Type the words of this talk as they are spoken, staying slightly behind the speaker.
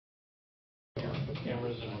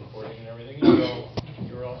cameras and recording and everything, so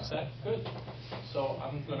you're all set? Good. So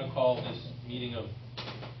I'm going to call this meeting of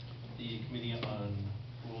the Committee on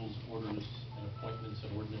Rules, Orders, and Appointments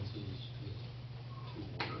and Ordinances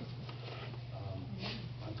to order.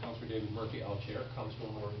 I'm Councilor David Murphy, I'll chair.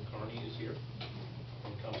 Councilor Morgan Carney is here,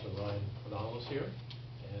 and Councilor Ryan O'Donnell is here,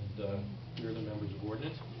 and we're the members of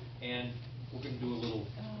Ordinance. And we're going to do a little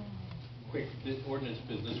quick ordinance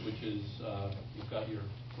business, which is you've got your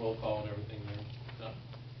roll call and everything there.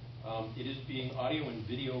 It is being audio and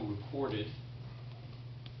video recorded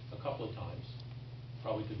a couple of times,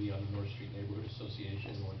 probably to be on the North Street Neighborhood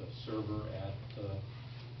Association or the server at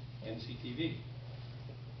NCTV.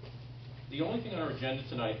 The only thing on our agenda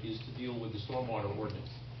tonight is to deal with the stormwater ordinance,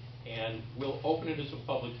 and we'll open it as a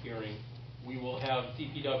public hearing. We will have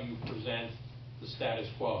DPW present the status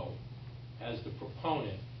quo as the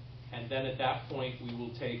proponent, and then at that point we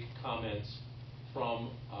will take comments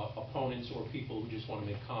from opponents or people who just want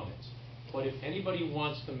to make comments. But if anybody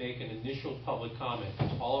wants to make an initial public comment,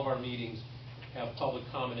 because all of our meetings have public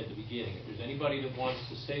comment at the beginning, if there's anybody that wants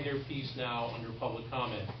to say their piece now under public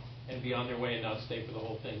comment and be on their way and not stay for the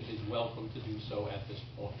whole thing, is welcome to do so at this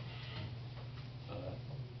point.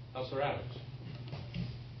 Councilor Adams.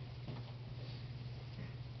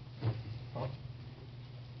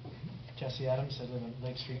 Jesse Adams, I live on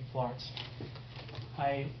Lake Street, Florence.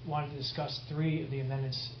 I wanted to discuss three of the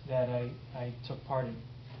amendments that I took part in.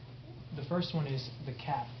 The first one is the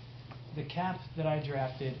cap. The cap that I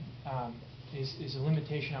drafted is a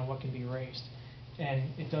limitation on what can be raised, and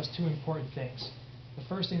it does two important things. The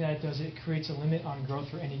first thing that it does, it creates a limit on growth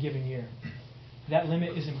for any given year. That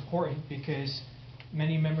limit is important because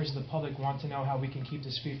many members of the public want to know how we can keep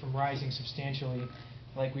this fee from rising substantially,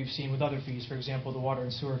 like we've seen with other fees, for example, the water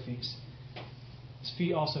and sewer fees. This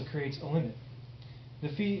fee also creates a limit. The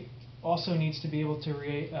fee also needs to be able to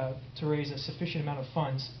raise a sufficient amount of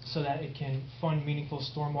funds so that it can fund meaningful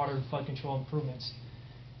stormwater and flood control improvements.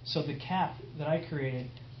 So the cap that I created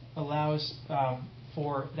allows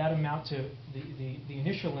for that amount to, the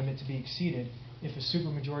initial limit to be exceeded if a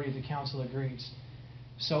supermajority of the council agrees.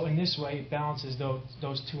 So in this way, it balances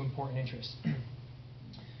those two important interests.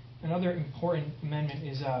 Another important amendment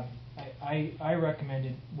is I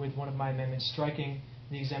recommended with one of my amendments striking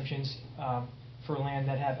the exemptions for land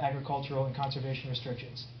that have agricultural and conservation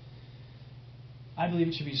restrictions. I believe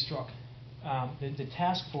it should be struck. The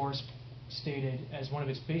task force stated as one of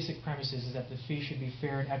its basic premises is that the fee should be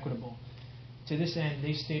fair and equitable. To this end,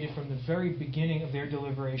 they stated from the very beginning of their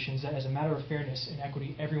deliberations that as a matter of fairness and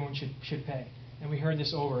equity, everyone should pay. And we heard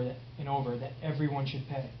this over and over, that everyone should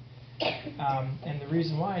pay. And the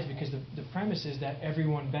reason why is because the premise is that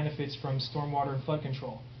everyone benefits from stormwater and flood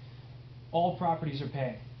control. All properties are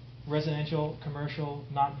paying. Residential, commercial,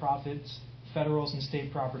 nonprofits, federals and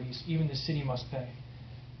state properties, even the city must pay.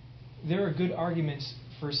 There are good arguments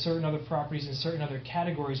for certain other properties and certain other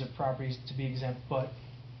categories of properties to be exempt, but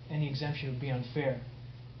any exemption would be unfair.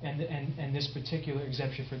 And this particular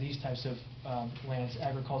exemption for these types of lands,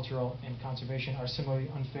 agricultural and conservation, are similarly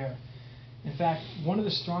unfair. In fact, one of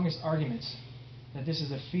the strongest arguments that this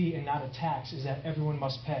is a fee and not a tax is that everyone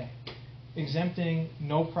must pay. Exempting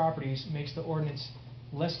no properties makes the ordinance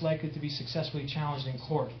less likely to be successfully challenged in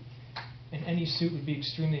court, and any suit would be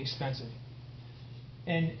extremely expensive.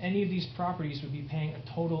 And any of these properties would be paying a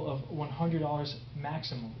total of $100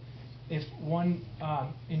 maximum. If one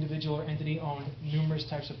individual or entity owned numerous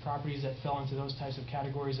types of properties that fell into those types of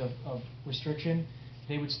categories of restriction,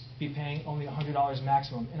 they would be paying only $100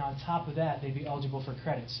 maximum. And on top of that, they'd be eligible for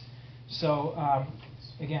credits. So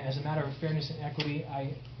again, as a matter of fairness and equity,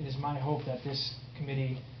 it is my hope that this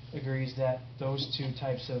committee agrees that those two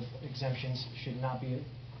types of exemptions should not be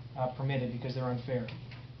permitted because they're unfair.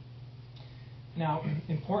 Now,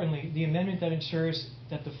 importantly, the amendment that ensures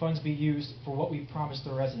that the funds be used for what we promised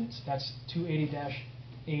the residents, that's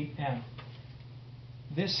 280-8M.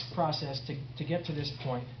 This process, to get to this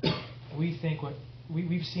point, we've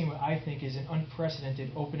seen what I think is an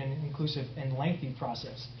unprecedented, open and inclusive and lengthy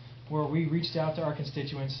process, where we reached out to our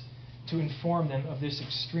constituents to inform them of this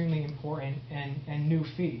extremely important and new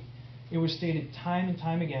fee. It was stated time and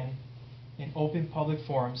time again in open public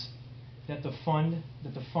forums that the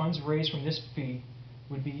funds raised from this fee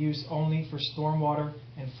would be used only for stormwater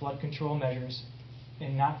and flood control measures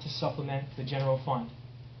and not to supplement the general fund.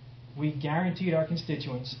 We guaranteed our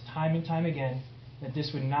constituents time and time again that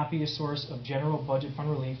this would not be a source of general budget fund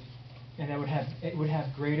relief, and that it would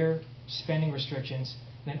have greater spending restrictions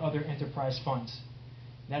than other enterprise funds.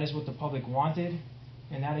 That is what the public wanted,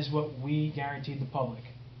 and that is what we guaranteed the public.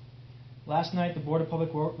 Last night, the Board of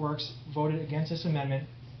Public Works voted against this amendment,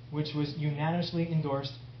 which was unanimously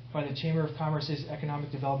endorsed by the Chamber of Commerce's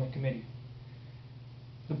Economic Development Committee.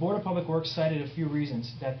 The Board of Public Works cited a few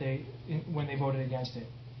reasons when they voted against it.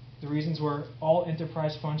 The reasons were all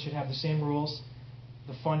enterprise funds should have the same rules.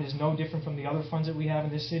 The fund is no different from the other funds that we have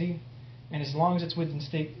in this city, and as long as it's within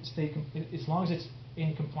as long as it's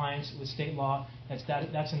in compliance with state law,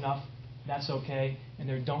 that's enough. That's okay, and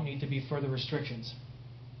there don't need to be further restrictions.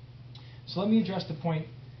 So let me address the point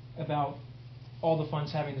about all the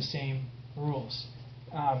funds having the same rules.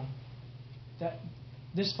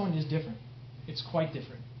 This fund is different. It's quite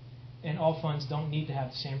different. And all funds don't need to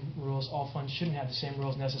have the same rules. All funds shouldn't have the same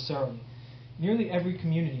rules necessarily. Nearly every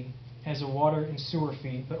community has a water and sewer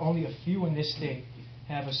fee, but only a few in this state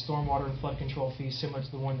have a stormwater and flood control fee similar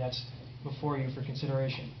to the one that's before you for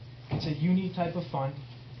consideration. It's a unique type of fund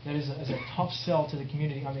that is a tough sell to the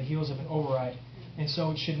community on the heels of an override, and so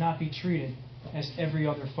it should not be treated as every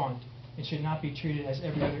other fund. It should not be treated as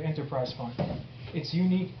every other enterprise fund. It's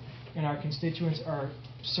unique, and our constituents are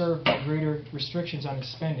served by greater restrictions on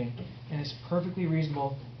its spending, and it's perfectly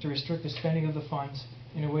reasonable to restrict the spending of the funds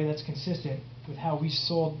in a way that's consistent with how we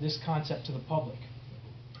sold this concept to the public.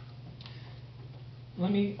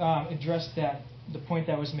 Let me address the point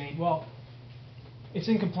that was made. Well, it's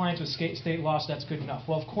in compliance with state law, so that's good enough.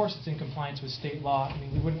 Well, of course it's in compliance with state law. I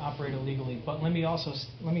mean, we wouldn't operate illegally. But let me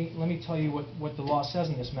tell you what the law says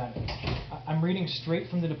in this matter. I'm reading straight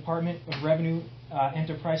from the Department of Revenue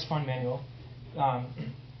Enterprise Fund Manual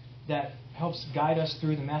that helps guide us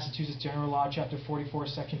through the Massachusetts General Law, Chapter 44,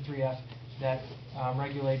 Section 3F, that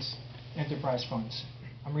regulates enterprise funds.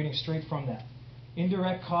 I'm reading straight from that.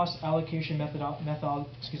 Indirect cost allocation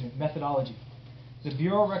methodology. The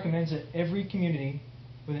Bureau recommends that every community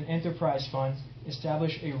with an enterprise fund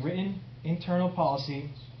establish a written internal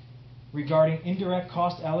policy regarding indirect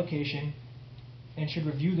cost allocation and should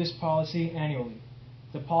review this policy annually.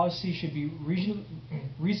 The policy should be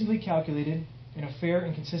reasonably calculated in a fair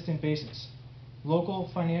and consistent basis.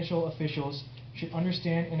 Local financial officials should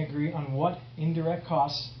understand and agree on what indirect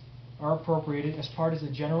costs are appropriated as part of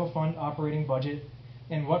the general fund operating budget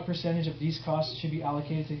and what percentage of these costs should be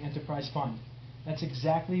allocated to the enterprise fund. That's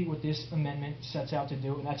exactly what this amendment sets out to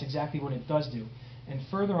do, and that's exactly what it does do. And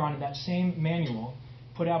further on in that same manual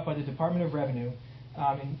put out by the Department of Revenue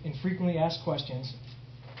in frequently asked questions,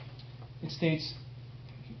 it states,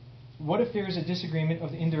 what if there is a disagreement of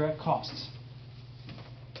the indirect costs?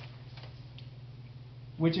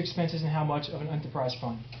 Which expenses and how much of an enterprise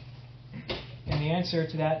fund? And the answer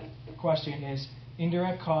to that question is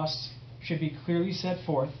indirect costs should be clearly set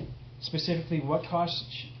forth, specifically what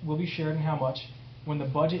costs will be shared and how much, when the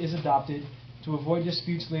budget is adopted to avoid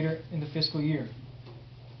disputes later in the fiscal year.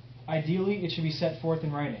 Ideally, it should be set forth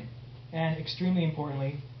in writing. And extremely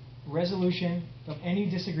importantly, resolution of any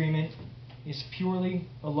disagreement is purely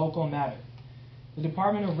a local matter. The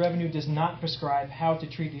Department of Revenue does not prescribe how to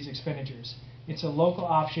treat these expenditures. It's a local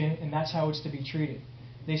option, and that's how it's to be treated.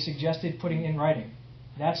 They suggested putting in writing.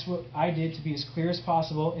 That's what I did to be as clear as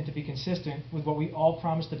possible and to be consistent with what we all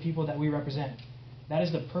promised the people that we represent. That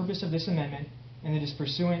is the purpose of this amendment, and it is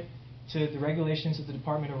pursuant to the regulations of the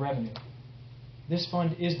Department of Revenue. This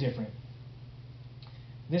fund is different.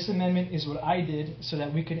 This amendment is what I did so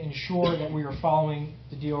that we could ensure that we are following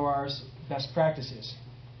the DOR's best practices.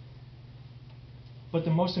 But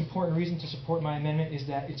the most important reason to support my amendment is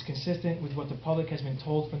that it's consistent with what the public has been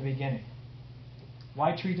told from the beginning.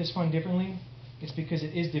 Why treat this fund differently? It's because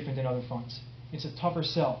it is different than other funds. It's a tougher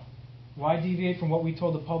sell. Why deviate from what we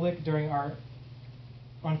told the public during our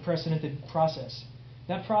unprecedented process?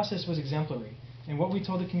 That process was exemplary, and what we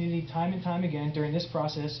told the community time and time again during this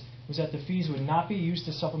process was that the fees would not be used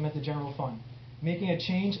to supplement the general fund. Making a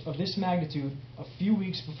change of this magnitude a few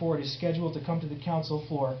weeks before it is scheduled to come to the council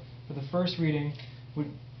floor for the first reading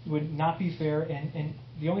would not be fair, and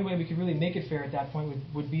the only way we could really make it fair at that point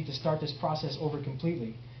would be to start this process over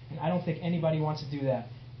completely. And I don't think anybody wants to do that.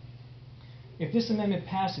 If this amendment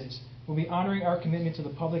passes, we'll be honoring our commitment to the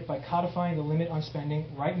public by codifying the limit on spending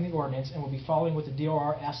right in the ordinance, and we'll be following what the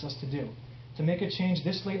DOR asks us to do. To make a change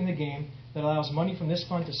this late in the game that allows money from this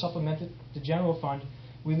fund to supplement the general fund,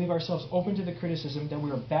 we leave ourselves open to the criticism that we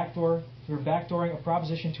were backdooring a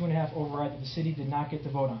Proposition 2.5 override that the city did not get to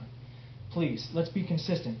vote on. Please, let's be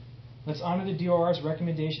consistent. Let's honor the DOR's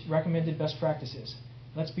recommended best practices.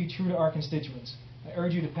 Let's be true to our constituents. I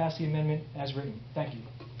urge you to pass the amendment as written. Thank you.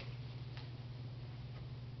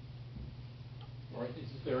 All right.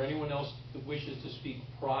 Is there anyone else that wishes to speak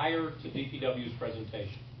prior to DPW's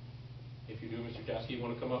presentation? If you do, Mr. Jaski, you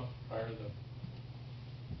want to come up prior to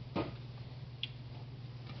the...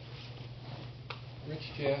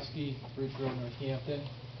 Rich Jaski, Bridge Road, Northampton.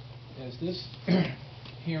 As this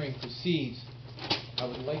hearing proceeds, I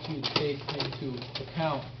would like you to take into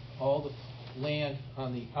account all the land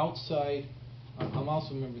on the outside. I'm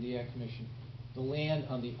also a member of the Ag Commission. The land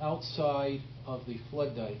on the outside of the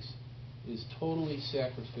flood dikes is totally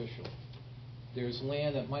sacrificial. There's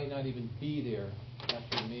land that might not even be there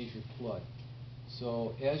after a major flood.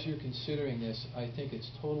 So as you're considering this, I think it's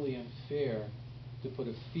totally unfair to put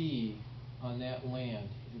a fee on that land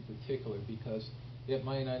in particular, because it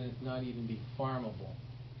might not even be farmable,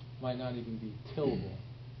 might not even be tillable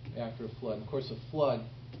after a flood. And of course, a flood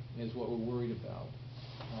is what we're worried about.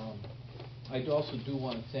 I also do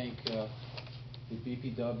want to thank the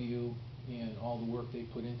BPW and all the work they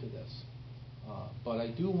put into this. But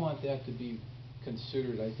I do want that to be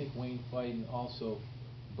considered. I think Wayne Fiden also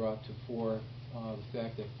brought to fore the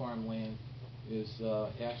fact that farmland is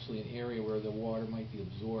actually an area where the water might be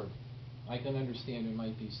absorbed. I can understand there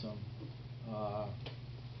might be some, how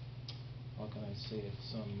can I say it,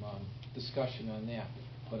 some discussion on that.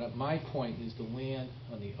 But my point is the land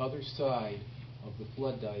on the other side of the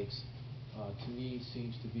flood dikes, to me,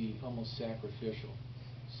 seems to be almost sacrificial.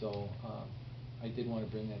 So I did want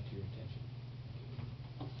to bring that to your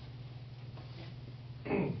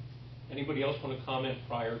attention. Anybody else want to comment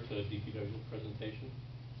prior to DPW's presentation?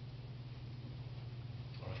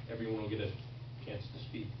 All right, everyone will get a chance to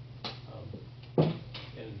speak.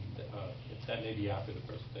 If that may be after the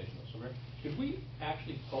presentation. So, Mary, should we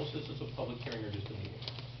actually post this as a public hearing or just a meeting?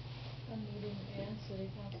 A meeting and city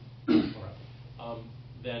council. All right.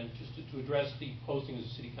 Then, just to address the posting as a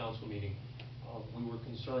city council meeting, we were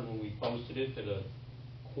concerned when we posted it that a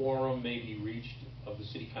quorum may be reached of the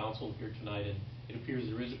city council here tonight, and it appears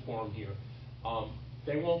there is a quorum here.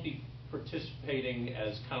 They won't be participating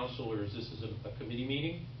as councilors. This is a committee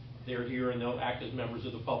meeting. They're here and they'll act as members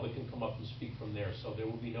of the public and come up and speak from there. So there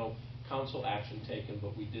will be no council action taken,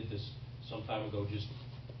 but we did this some time ago just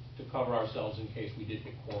to cover ourselves in case we did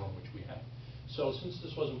get quorum, which we have. So since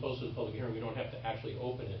this wasn't posted as a public hearing, we don't have to actually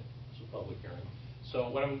open it as a public hearing. So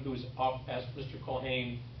what I'm going to do is ask Mr.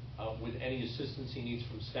 Culhane with any assistance he needs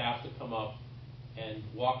from staff to come up and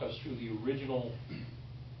walk us through the original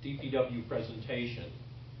DPW presentation.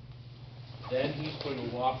 Then he's going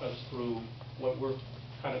to walk us through what we're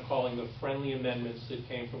kind of calling the friendly amendments that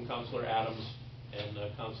came from Councilor Adams and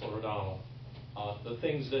Councilor O'Donnell, the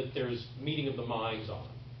things that there's meeting of the minds on.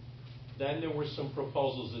 Then there were some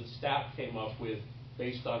proposals that staff came up with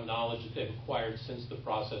based on knowledge that they've acquired since the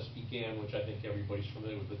process began, which I think everybody's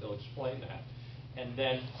familiar with, but they'll explain that. And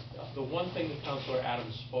then the one thing that Councilor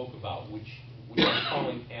Adams spoke about, which I'm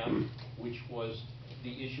calling M, which was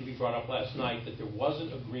the issue he brought up last night, that there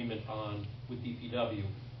wasn't agreement on with DPW.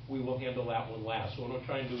 We will handle that one last. So what we're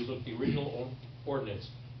trying to do is look at the original ordinance,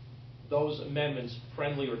 those amendments,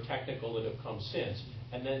 friendly or technical, that have come since,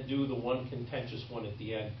 and then do the one contentious one at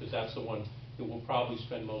the end, because that's the one that we'll probably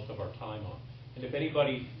spend most of our time on. And if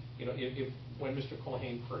anybody, you know, if when Mr.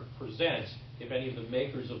 Culhane presents, if any of the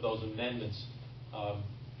makers of those amendments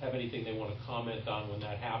have anything they want to comment on when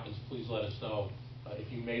that happens, please let us know.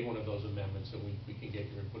 If you made one of those amendments, then we can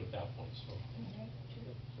get your input at that point. So.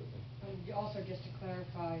 Also, just to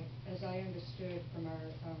clarify, as I understood from our,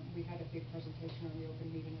 we had a big presentation on the open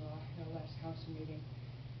meeting law at our last council meeting,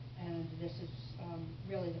 and this is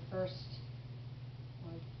really the first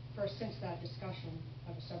since that discussion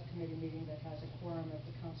of a subcommittee meeting that has a quorum of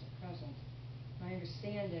the council present. My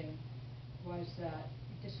understanding was that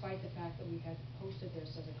despite the fact that we had posted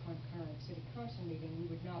this as a concurrent city council meeting, we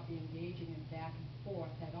would not be engaging in back and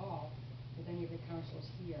forth at all with any of the councilors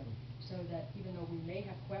here. So that even though we may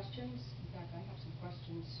have questions, in fact I have some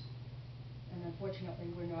questions, and unfortunately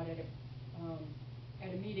we're not at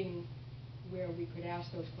a meeting where we could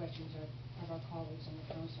ask those questions of our colleagues on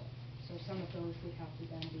the council. So some of those would have to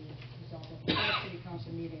then be resolved at the first city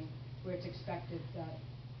council meeting, where it's expected that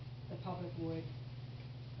the public would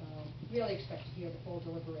really expect to hear the full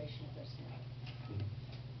deliberation of this matter.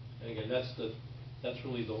 And again, that's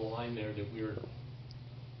really the line there, that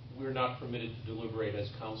we're not permitted to deliberate as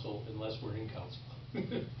council unless we're in council.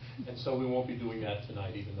 And so we won't be doing that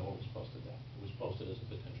tonight, even though it was posted that. It was posted as a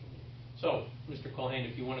potential meeting. So, Mr.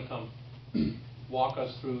 Culhane, if you want to come walk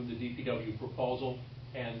us through the DPW proposal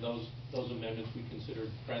and those amendments we considered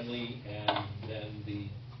friendly, and then the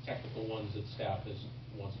technical ones that staff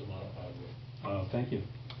wants to modify with. Thank you.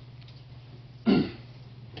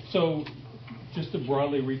 So, just to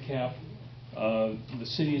broadly recap, the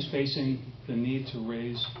city is facing the need to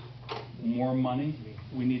raise more money.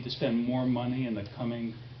 We need to spend more money in the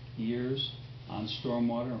coming years on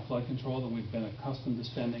stormwater and flood control than we've been accustomed to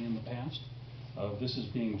spending in the past. This is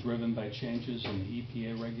being driven by changes in the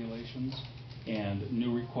EPA regulations and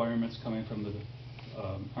new requirements coming from the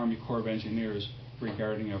Army Corps of Engineers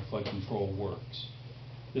regarding our flood control works.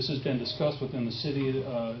 This has been discussed within the city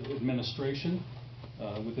administration,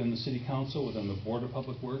 within the city council, within the Board of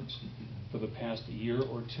Public Works for the past year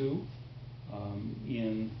or two.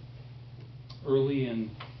 Early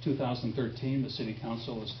in 2013, the city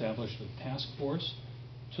council established a task force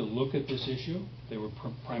to look at this issue. They were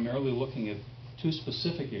primarily looking at two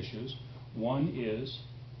specific issues. One is,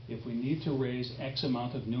 if we need to raise X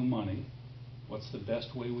amount of new money, what's the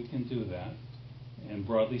best way we can do that? And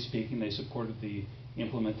broadly speaking, they supported the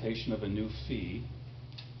implementation of a new fee.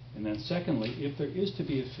 And then secondly, if there is to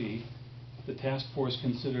be a fee, the task force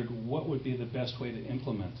considered what would be the best way to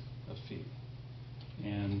implement a fee.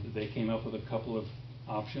 And they came up with a couple of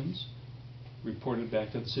options, reported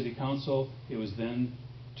back to the city council. It was then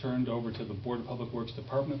turned over to the Board of Public Works,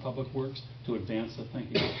 Department of Public Works, to advance the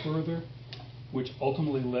thinking further, which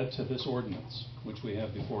ultimately led to this ordinance, which we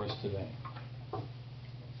have before us today.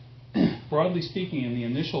 Broadly speaking, in the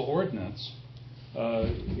initial ordinance,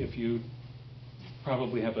 if you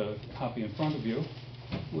probably have a copy in front of you,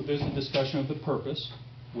 there's a discussion of the purpose,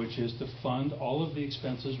 which is to fund all of the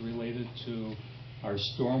expenses related to our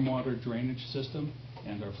stormwater drainage system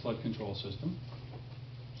and our flood control system.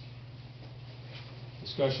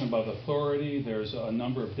 Discussion about authority. There's a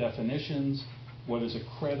number of definitions. What is a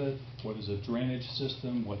credit? What is a drainage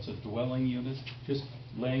system? What's a dwelling unit? Just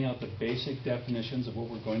laying out the basic definitions of what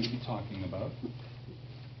we're going to be talking about.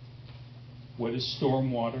 What is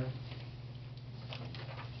stormwater?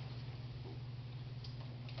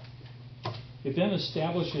 It then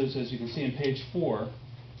establishes, as you can see on page 4,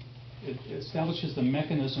 it establishes the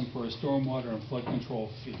mechanism for a stormwater and flood control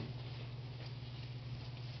fee.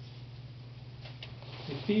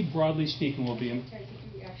 The fee, broadly speaking, will be... Ted,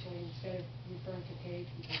 could you actually, instead of referring to page,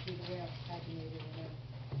 because the way I've calculated it,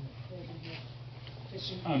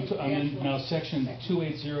 I'm in now section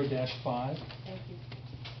 280-5. Thank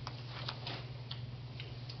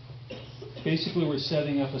you. Basically, we're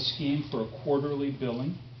setting up a scheme for a quarterly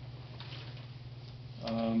billing.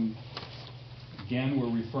 Again,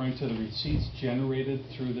 we're referring to the receipts generated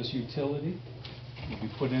through this utility. Will be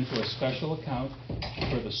put into a special account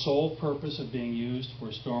for the sole purpose of being used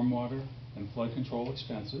for stormwater and flood control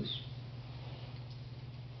expenses.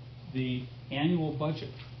 The annual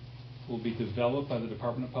budget will be developed by the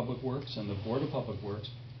Department of Public Works and the Board of Public Works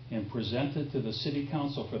and presented to the City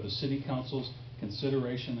Council for the City Council's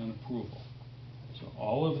consideration and approval. So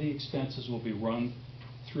all of the expenses will be run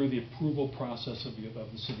through the approval process of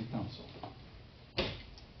the City Council.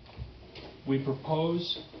 We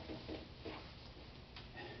propose,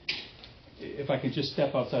 if I could just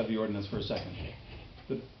step outside the ordinance for a second,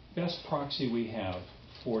 the best proxy we have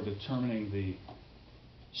for determining the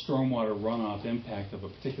stormwater runoff impact of a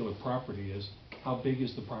particular property is how big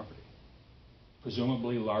is the property.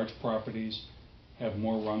 Presumably large properties have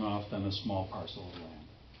more runoff than a small parcel of land.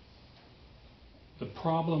 The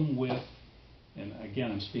problem with, and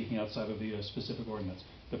again I'm speaking outside of the specific ordinance,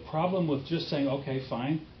 the problem with just saying, okay,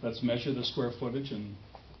 fine, let's measure the square footage and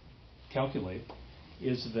calculate,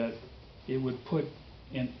 is that it would put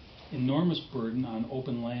an enormous burden on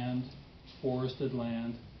open land, forested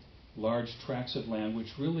land, large tracts of land,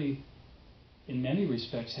 which really, in many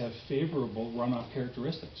respects, have favorable runoff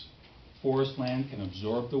characteristics. Forest land can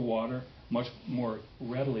absorb the water much more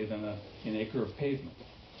readily than an acre of pavement.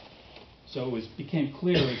 So it became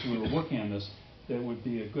clear as we were working on this that it would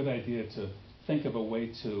be a good idea to think of a way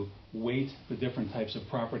to weight the different types of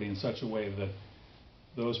property in such a way that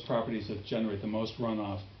those properties that generate the most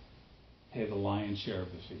runoff pay the lion's share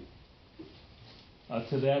of the fee.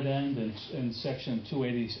 To that end, in section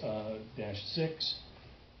 280-6,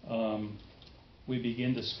 we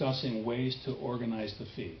begin discussing ways to organize the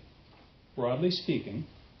fee. Broadly speaking,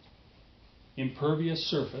 impervious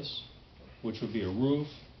surface, which would be a roof,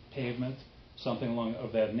 pavement, something along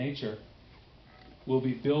of that nature, will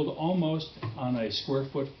be billed almost on a square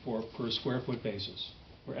foot per square foot basis.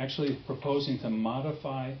 We're actually proposing to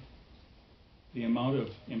modify the amount of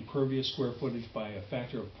impervious square footage by a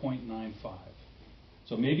factor of 0.95.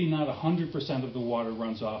 So maybe not 100% of the water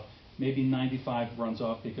runs off, maybe 95 runs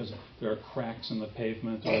off because there are cracks in the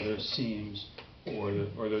pavement or there's seams or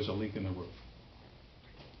there's a leak in the roof.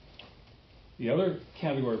 The other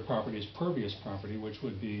category of property is pervious property, which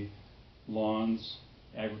would be lawns,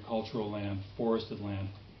 agricultural land, forested land.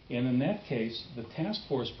 And in that case, the task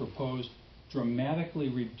force proposed dramatically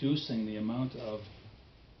reducing the amount of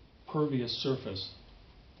pervious surface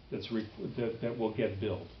that will get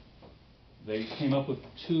billed. They came up with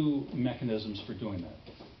two mechanisms for doing that.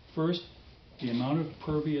 First, the amount of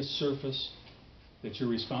pervious surface that you're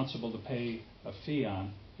responsible to pay a fee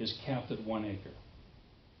on is capped at 1 acre.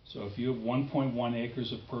 So if you have 1.1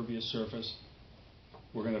 acres of pervious surface,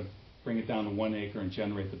 we're going to bring it down to 1 acre and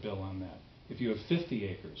generate the bill on that. If you have 50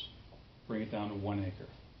 acres, bring it down to 1 acre.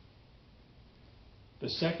 The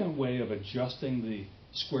second way of adjusting the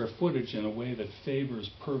square footage in a way that favors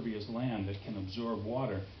pervious land that can absorb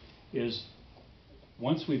water is,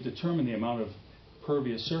 once we've determined the amount of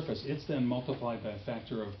pervious surface, it's then multiplied by a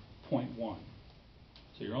factor of 0.1.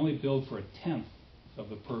 So you're only billed for 1/10 of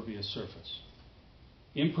the pervious surface.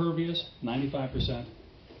 Impervious, 95%,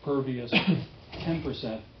 pervious,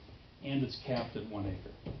 10%, and it's capped at 1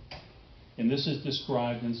 acre. And this is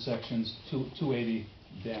described in sections 280-6.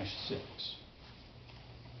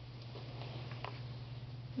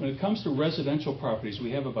 When it comes to residential properties,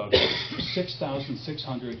 we have about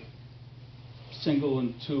 6,600 single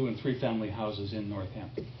and 2 and 3 family houses in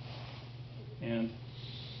Northampton. And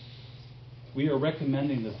we are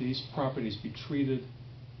recommending that these properties be treated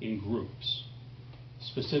in groups.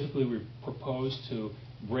 Specifically, we propose to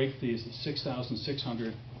break these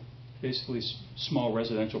 6,600 basically small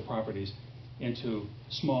residential properties into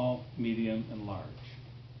small, medium, and large.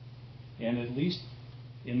 And at least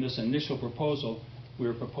in this initial proposal,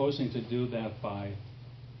 we're proposing to do that by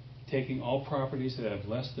taking all properties that have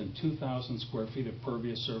less than 2,000 square feet of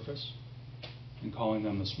pervious surface and calling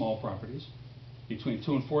them the small properties. Between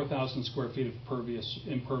 2,000 and 4,000 square feet of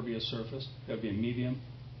impervious surface, that would be a medium.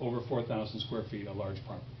 Over 4,000 square feet, a large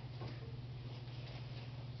property.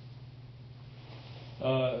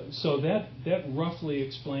 So that roughly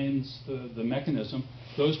explains the mechanism.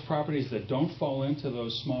 Those properties that don't fall into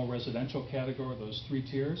those small residential category, those 3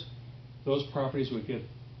 tiers, those properties would get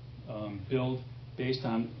billed based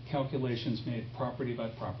on calculations made property by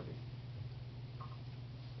property.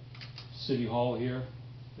 City Hall here,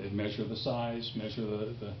 they'd measure the size, measure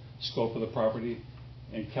the scope of the property,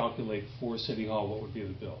 and calculate for City Hall what would be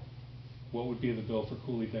the bill. What would be the bill for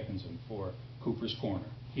Cooley Dickinson, for Cooper's Corner?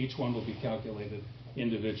 Each one will be calculated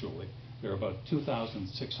individually. There are about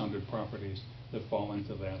 2,600 properties that fall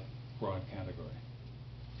into that broad category.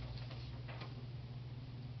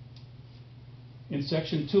 In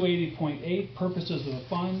section 280.8, purposes of the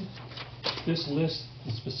fund, this lists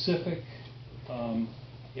the specific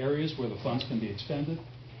areas where the funds can be expended.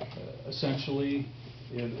 Essentially,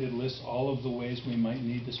 it lists all of the ways we might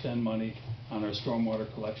need to spend money on our stormwater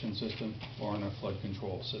collection system or on our flood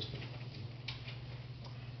control system.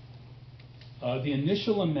 The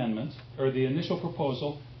initial amendment, or the initial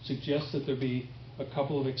proposal, suggests that there be a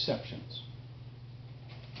couple of exceptions.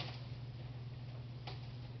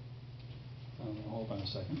 Hold on a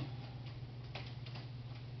second.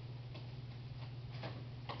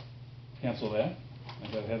 Cancel that. I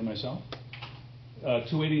got ahead of myself.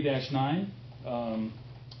 280-9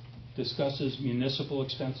 discusses municipal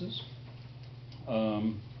expenses.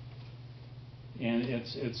 And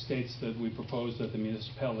it states that we propose that the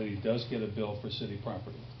municipality does get a bill for city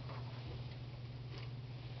property.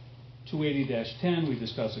 280-10, we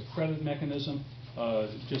discuss a credit mechanism.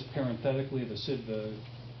 Just parenthetically, the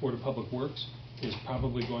Board of Public Works is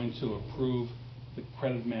probably going to approve the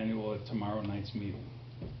credit manual at tomorrow night's meeting.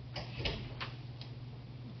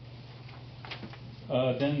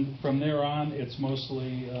 Then from there on, it's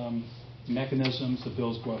mostly mechanisms. The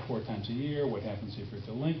bills go out 4 times a year. What happens if you're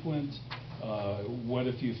delinquent? What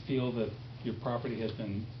if you feel that your property has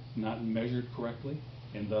been not measured correctly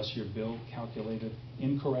and thus your bill calculated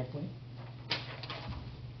incorrectly?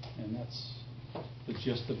 And that's the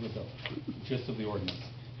gist of the bill, gist of the ordinance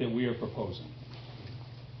that we are proposing.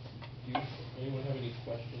 Do anyone have any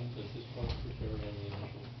questions at this point for Sherry on the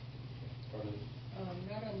initial part of it?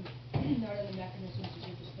 Not on the mechanisms that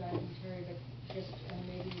you described, Terry, but just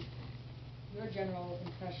maybe your general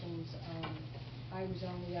impressions. I was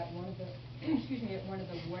only at one of the, at one of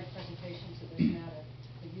the ward presentations of this matter.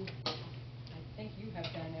 I think you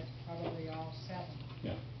have done it, probably all 7.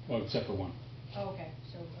 Yeah, well, except for 1. Oh, okay,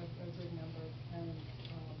 so a good number. And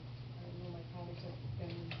I know my colleagues have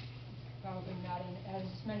been probably not in as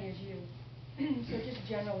many as you. So just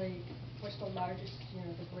generally, what's the largest,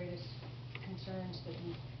 the greatest concerns that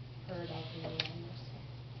you've heard out there on this?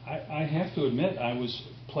 I have to admit, I was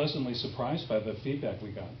pleasantly surprised by the feedback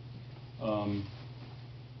we got. I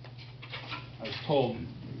was told,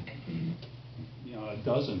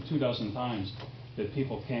 2 dozen times that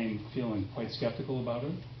people came feeling quite skeptical about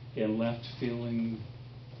it and left feeling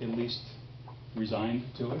at least resigned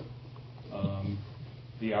to it.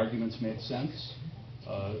 The arguments made sense.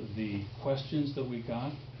 The questions that we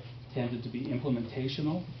got tended to be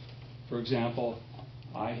implementational. For example,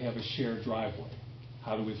 I have a shared driveway.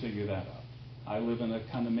 How do we figure that out? I live in a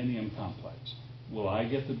condominium complex. Will I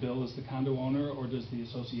get the bill as the condo owner, or does the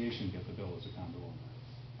association get the bill as a condo owner?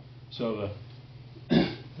 So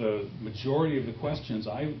the majority of the questions,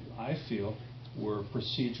 I feel, were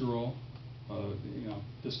procedural,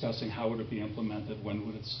 discussing how would it be implemented, when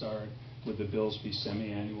would it start, would the bills be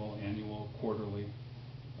semi-annual, annual, quarterly.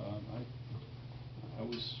 I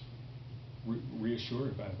was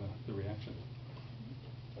reassured by the reaction.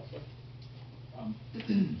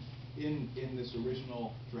 In this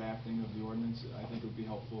original drafting of the ordinance, I think it would be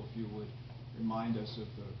helpful if you would remind us of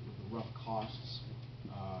the rough costs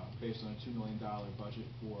based on a $2 million budget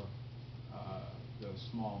for the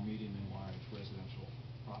small, medium, and large residential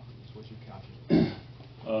properties. What's your calculation?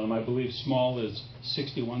 I believe small is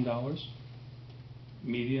 $61,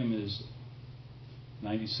 medium is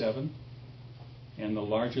 $97, and the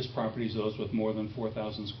largest properties, those with more than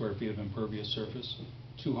 4,000 square feet of impervious surface,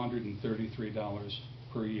 $233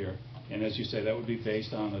 per year. And as you say, that would be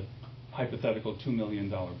based on a hypothetical $2 million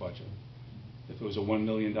budget. If it was a $1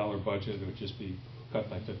 million budget, it would just be cut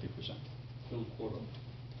by 50%. Billed quarterly.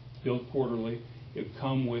 Billed quarterly. It would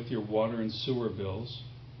come with your water and sewer bills.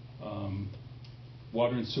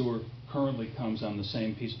 Water and sewer currently comes on the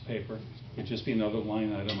same piece of paper. It'd just be another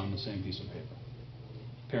line item on the same piece of paper.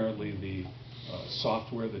 Apparently the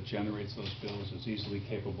software that generates those bills is easily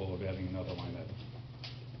capable of adding another line item.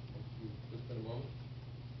 Just a moment.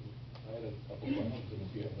 I had a couple questions, and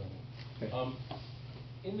if you have any. Okay.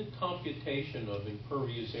 In the computation of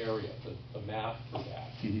impervious area, the math for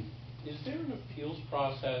that, is there an appeals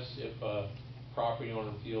process if a property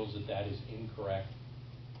owner feels that is incorrect?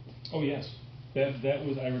 Oh, yes. That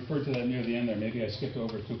was, I referred to that near the end there. Maybe I skipped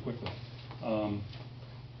over it too quickly.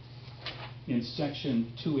 In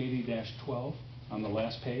section 280-12 on the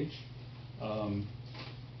last page,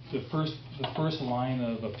 the first line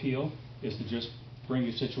of appeal is to just bring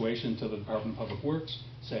your situation to the Department of Public Works,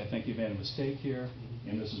 say, I think you've made a mistake here,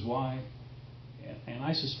 and this is why. And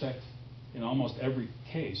I suspect in almost every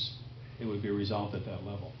case, it would be resolved at that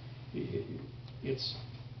level. It's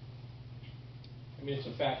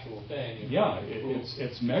a factual thing. Yeah,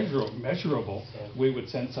 it's measurable. We would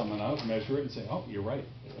send someone out, measure it, and say, oh, you're right.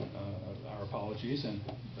 Our apologies, and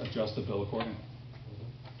adjust the bill accordingly.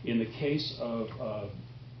 In the case of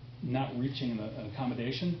not reaching an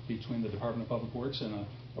accommodation between the Department of Public Works and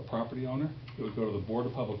a property owner, it would go to the Board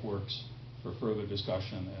of Public Works for further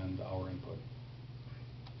discussion and our input.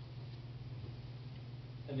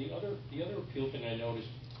 And the other appeal thing I noticed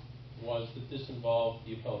was that this involved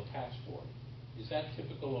the appellate tax board. Is that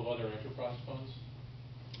typical of other enterprise funds?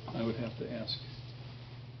 I would have to ask.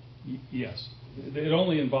 Yes. It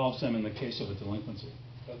only involves them in the case of a delinquency.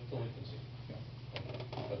 Delinquency. Yeah.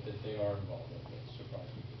 But that they are involved. That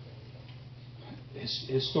surprised me.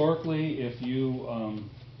 Historically, if you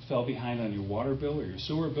fell behind on your water bill or your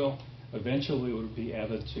sewer bill, eventually it would be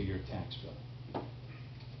added to your tax bill.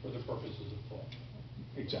 For the purposes of collection.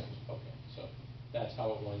 Exactly. Okay, so that's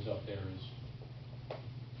how it winds up there, is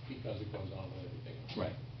because it goes on with everything else.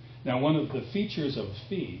 Right. Now, one of the features of a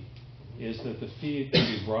fee is that the fee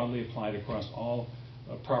can be broadly applied across all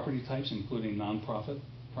property types, including nonprofit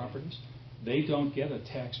properties. They don't get a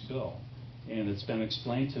tax bill. And it's been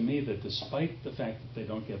explained to me that despite the fact that they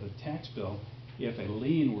don't get a tax bill, if a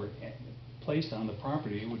lien were placed on the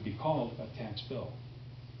property, it would be called a tax bill,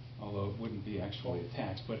 although it wouldn't be actually a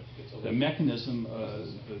tax. But the mechanism,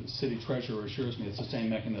 the city treasurer assures me it's the same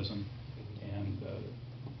mechanism.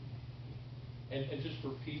 And just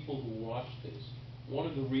for people who watch this, one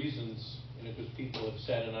of the reasons, because people have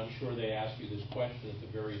said, and I'm sure they ask you this question at the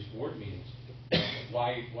various board meetings,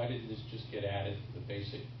 why didn't this just get added to the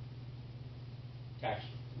basic tax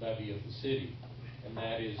levy of the city? And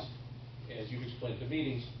that is, as you've explained to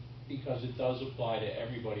meetings, because it does apply to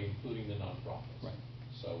everybody, including the nonprofits. Right.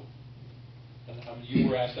 So, and you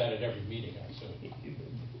were asked that at every meeting, I assume.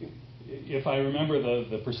 If I remember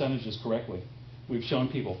the percentages correctly, we've shown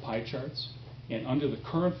people pie charts, and under the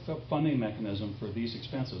current funding mechanism for these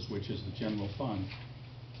expenses, which is the general fund,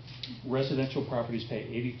 residential properties pay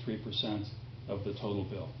 83% of the total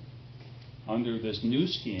bill. Under this new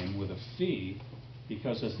scheme with a fee,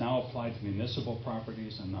 because it's now applied to municipal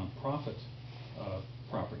properties and nonprofit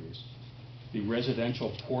properties, the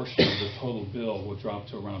residential portion of the total bill will drop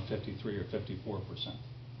to around 53 or 54%.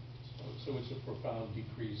 So it's a profound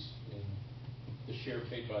decrease in the share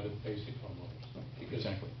paid by the basic homeowners. Because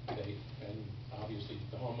exactly. And obviously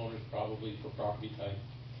the homeowners probably for property type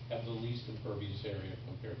have the least impervious area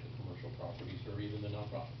compared to commercial properties or even the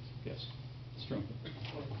nonprofits. Yes, it's true.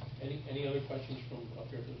 Any other questions from up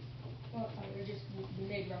here? Well, we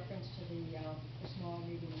made reference to the small,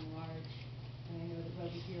 medium, and large, and I know that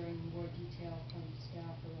we'll be hearing more detail from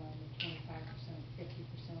staff around the 25%, 50%,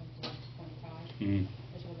 or 25%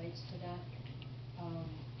 as relates to that.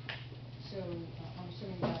 So I'm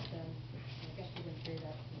assuming that then, I guess we didn't hear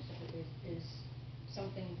that specifically, is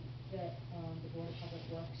something that the Board of Public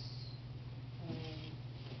Works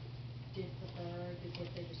did prefer, did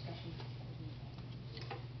with their discussion?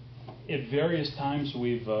 At various times,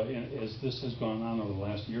 as this has gone on over the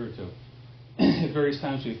last year or two, at various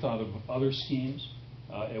times we've thought of other schemes.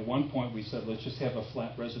 At one point, we said, let's just have a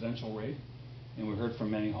flat residential rate. And we heard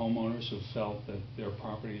from many homeowners who felt that their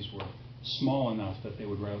properties were small enough that they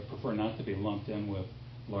would rather prefer not to be lumped in with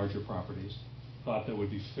larger properties. Thought that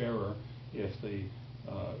would be fairer if the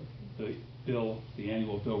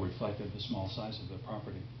annual bill reflected the small size of the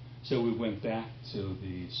property. So we went back to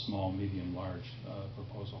the small, medium, large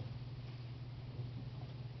proposal.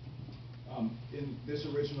 In this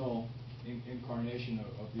original incarnation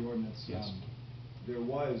of the ordinance, Yes. There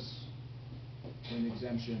was an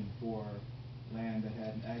exemption for land that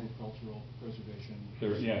had an agricultural preservation.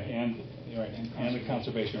 And the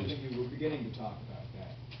conservation. I think you were beginning to talk about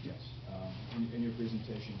that. Yes. In your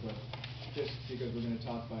presentation, but just because we're going to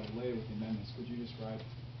talk about it later with the amendments, could you describe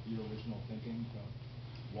your original thinking about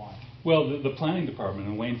why? Well, the planning department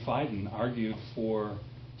and Wayne Fiden argued for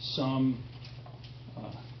some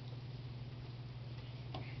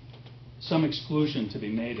exclusion to be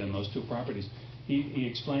made in those two properties. He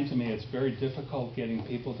explained to me it's very difficult getting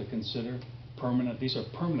people to consider these are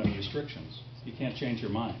permanent restrictions. You can't change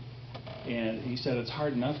your mind. And he said it's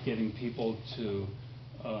hard enough getting people to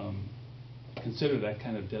consider that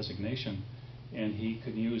kind of designation, and he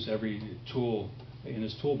could use every tool in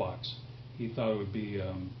his toolbox. He thought it would be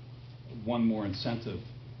one more incentive.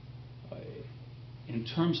 In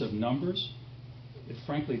terms of numbers, it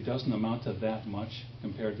frankly doesn't amount to that much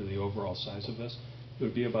compared to the overall size of this. It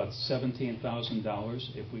would be about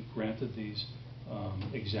 $17,000 if we granted these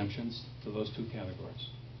exemptions to those two categories.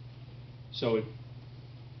 So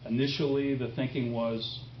initially the thinking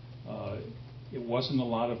was it wasn't a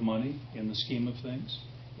lot of money in the scheme of things,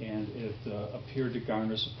 and it appeared to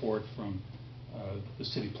garner support from the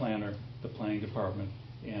city planner, the planning department,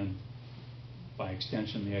 and by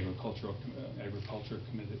extension the Agriculture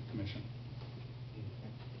Commission.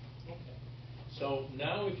 Okay. So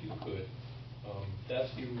now if you could,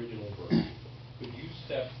 that's the original version. Could you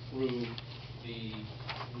step through the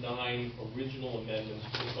 9 original amendments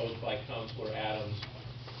proposed by Councilor Adams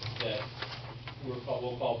that we'll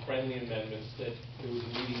call friendly amendments, that there was a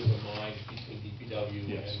meeting of the minds between DPW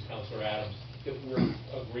Yes. and Councilor Adams that we're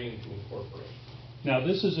agreeing to incorporate? Now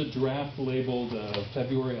this is a draft labeled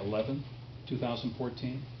February 11,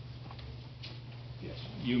 2014. Yes.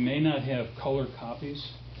 You may not have color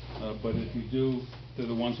copies, but if you do, they're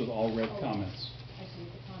the ones with all red comments. I see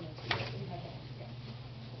the comments. You have that, yeah.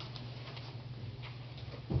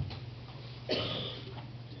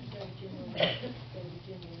 Is that a general, that was a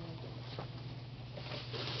general?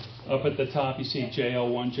 Up at the top, you see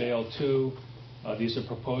JL1, JL2. These are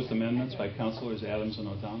proposed amendments by Councilors Adams and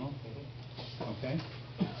O'Donnell. Okay.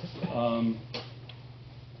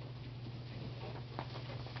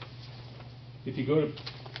 If you go to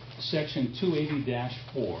section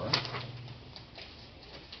 280-4,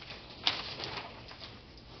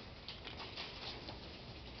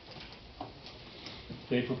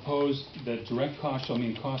 they propose that direct cost shall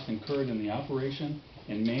mean cost incurred in the operation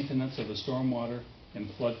and maintenance of the stormwater and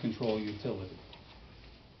flood control utility.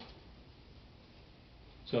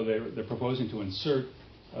 So they're proposing to insert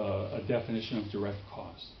a definition of direct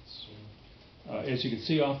costs. As you can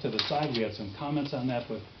see off to the side, we had some comments on that,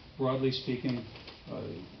 but broadly speaking,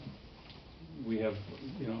 we have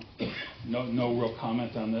no real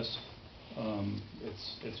comment on this.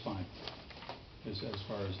 It's fine as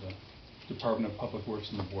far as the Department of Public Works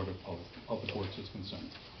and the Board of Public Works is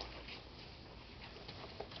concerned.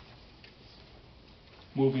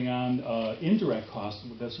 Moving on, indirect costs.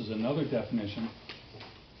 This is another definition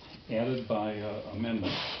added by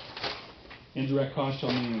amendment. Indirect costs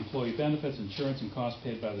shall mean employee benefits, insurance, and costs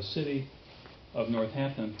paid by the city of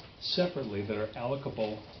Northampton separately that are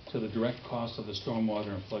allocable to the direct cost of the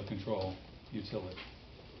stormwater and flood control utility.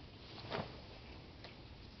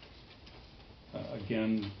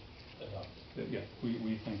 Again, yeah,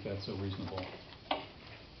 we think that's a reasonable.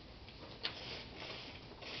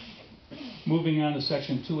 Moving on to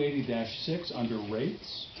section 280-6 under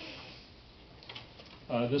rates.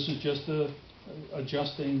 This is just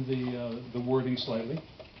adjusting the wording slightly.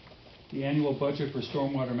 The annual budget for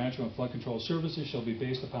stormwater management and flood control services shall be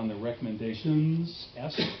based upon the recommendations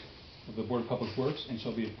of the Board of Public Works and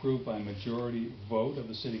shall be approved by a majority vote of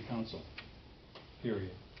the City Council,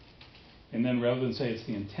 period. And then rather than say it's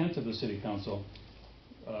the intent of the City Council,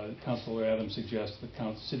 Councilor Adams suggests the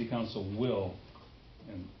City Council will,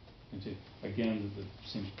 and continue. Again, that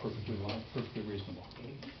seems perfectly reasonable.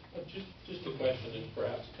 Just a question, and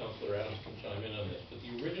perhaps Councilor Adams can chime in on this, but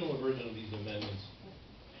the original version of these amendments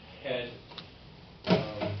had,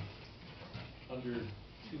 under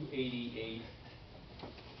 288,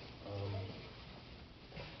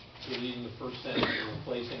 deleting the first sentence and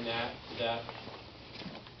replacing that to that.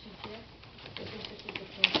 I think this is the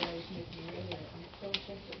point that I was making earlier. I don't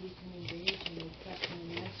think that we can engage in a question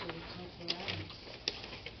and answer with Councilor Adams.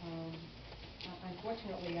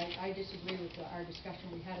 Unfortunately, I disagree with our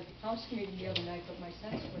discussion we had at the council meeting the other night, but my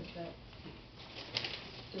sense was that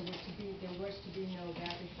there was to be no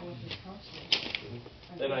back and forth with council.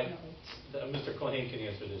 Then Mr. Klein can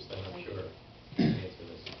answer this then, I'm sure. He can answer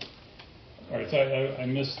this. All right, so I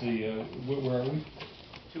missed the, where are we?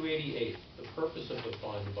 288, the purpose of the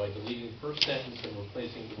fund by deleting the first sentence and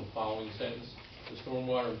replacing with the following sentence: the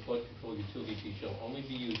stormwater and flood control utility fee shall only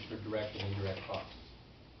be used for direct and indirect costs.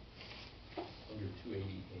 Under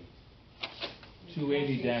 288.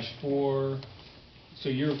 280-4, so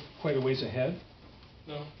you're quite a ways ahead?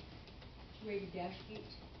 No? 280-8.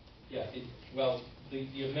 Yeah, well, the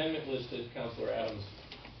amendment list that Councilor Adams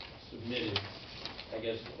submitted, I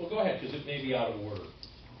guess, well, go ahead, because it may be out of order.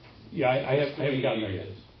 Yeah, I haven't gotten there yet.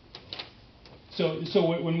 So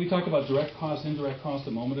when we talked about direct cost, indirect cost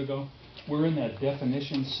a moment ago, we're in that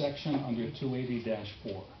definition section under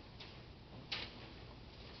 280-4.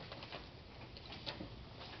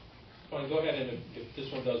 Fine, go ahead, and if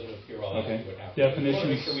this one doesn't appear, I'll ask you what happens. Definitions. I want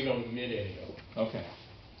to make sure we don't omit any of them. Okay.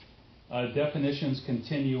 Definitions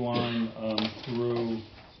continue on through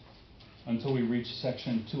until we reach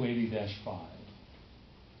section 280-5.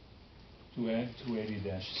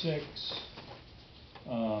 280-6.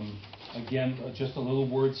 Again, just a little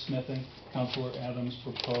wordsmithing. Councilor Adams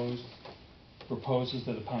proposes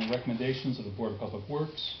that upon recommendations of the Board of Public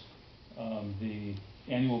Works, the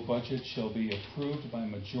annual budget shall be approved by a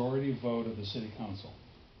majority vote of the City Council.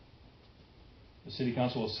 The City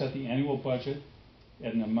Council will set the annual budget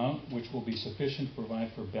at an amount which will be sufficient to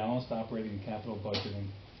provide for balanced operating and capital budgeting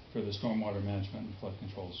for the stormwater management and flood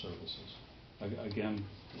control services. Again,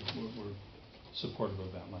 we're supportive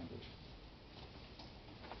of that language.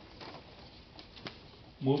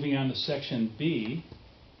 Moving on to section B.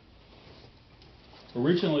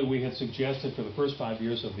 Originally, we had suggested for the first 5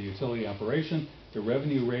 years of the utility operation, the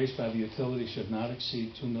revenue raised by the utility should not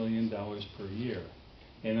exceed $2 million per year.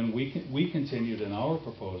 And then we continued in our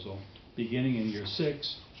proposal, beginning in year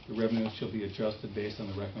 6, the revenue shall be adjusted based on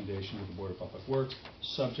the recommendation of the Board of Public Works,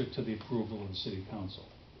 subject to the approval of the City Council.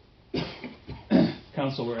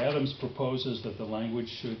 Councilor Adams proposes that the language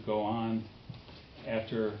should go on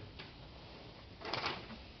after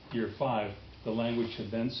year 5. The language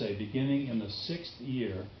should then say, beginning in the 6th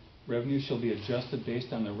year, revenue shall be adjusted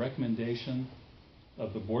based on the recommendation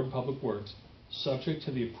of the Board of Public Works, subject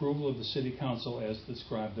to the approval of the City Council as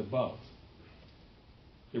described above.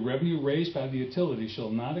 The revenue raised by the utility shall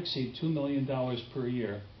not exceed $2 million per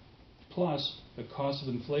year, plus the cost of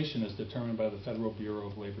inflation as determined by the Federal Bureau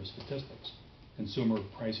of Labor Statistics, Consumer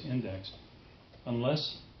Price Index,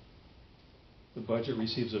 unless the budget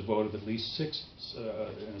receives a vote of at least 6,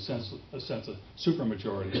 in a sense, a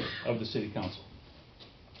supermajority of the City Council.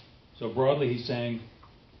 So broadly, he's saying,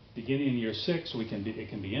 beginning in year 6, it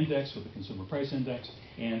can be indexed with the Consumer Price Index,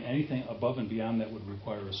 and anything above and beyond that would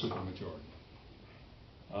require a supermajority.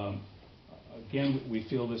 Again, we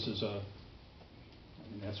feel this is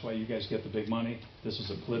that's why you guys get the big money. This is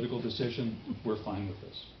a political decision. We're fine with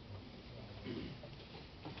this.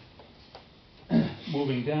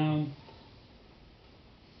 Moving down,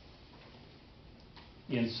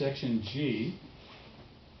 in section G,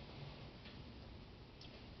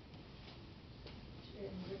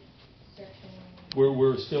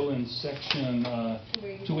 we're still in section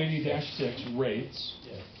 280-6 rates.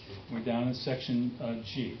 We're down in section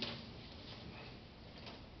G.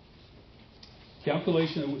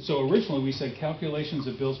 Calculation. So originally we said calculations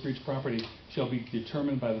of bills for each property shall be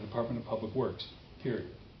determined by the Department of Public Works. Period.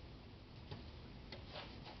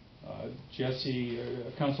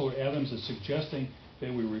 Councilor Adams is suggesting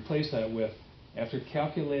that we replace that with, after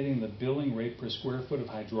calculating the billing rate per square foot of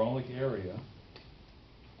hydraulic area,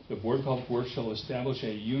 the Board of Public Works shall establish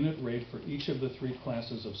a unit rate for each of the 3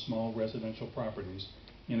 classes of small residential properties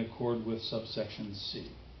in accord with subsection C.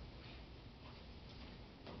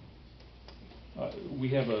 We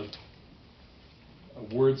have a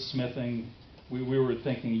wordsmithing. We were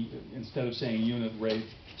thinking, instead of saying unit rate,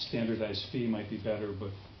 standardized fee might be better, but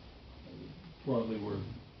broadly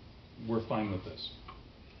we're fine with this.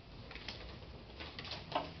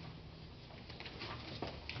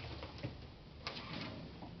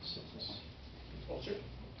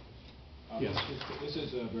 This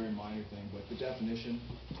is a very minor thing, but the definition,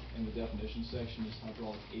 in the definition section is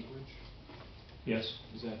hydraulic acreage. Yes?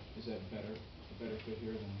 Is that a better fit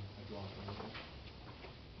here than hydraulic acreage?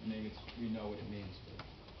 And maybe we know what it means, but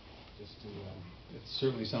just to, It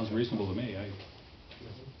certainly sounds reasonable to me.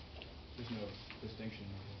 there's no distinction.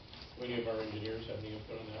 Any of our engineers have any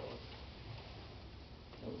input on that one?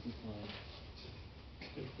 That would be fine.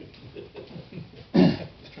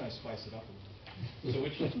 Just trying to spice it up a little. So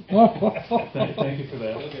which? Thank you for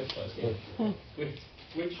that. It'll get spicy.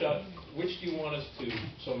 Which do you want us to,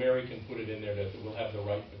 so Mary can put it in there that we'll have the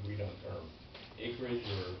right agreed on term? Acreage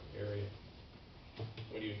or area?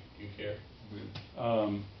 What do you care?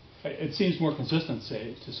 It seems more consistent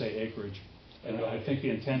to say acreage, and I think the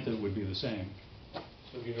intent would be the same.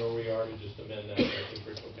 So if you know where we are, to just amend that to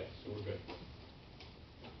acreage, okay, so we're good.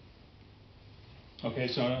 Okay,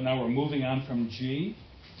 so now we're moving on from G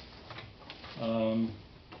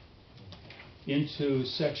into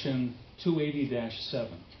section 280-7,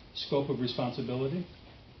 scope of responsibility.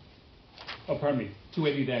 Oh, pardon me,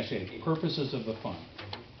 280-8, purposes of the fund.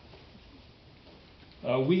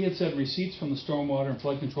 We had said receipts from the stormwater and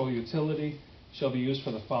flood control utility shall be used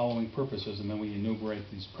for the following purposes, and then we enumerate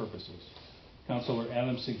these purposes. Councilor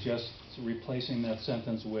Adams suggests replacing that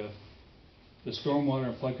sentence with, the stormwater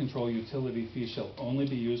and flood control utility fee shall only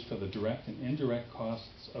be used for the direct and indirect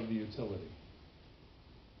costs of the utility.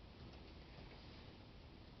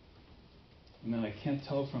 And then I can't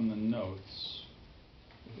tell from the notes.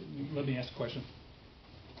 Let me ask a question.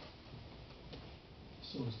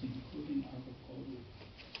 So is the including our proposal?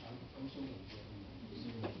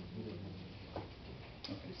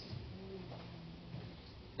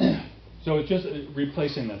 Okay. So it's just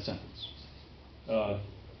replacing that sentence.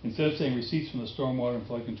 Instead of saying receipts from the stormwater and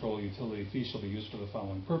flood control utility fee shall be used for the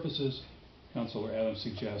following purposes, Councilor Adams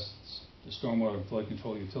suggests the stormwater and flood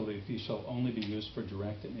control utility fee shall only be used for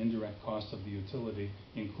direct and indirect costs of the utility,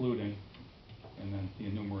 including, and then the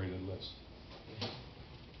enumerated list.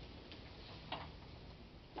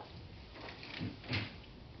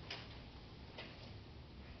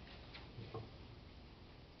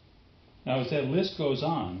 Now, as that list goes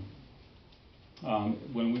on,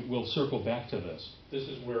 we'll circle back to this. This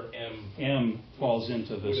is where M falls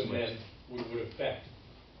into this list. Would affect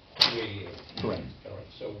 288. Correct. All right,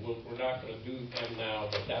 so we're not going to do M now,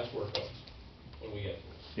 but that's where it goes when we get to it.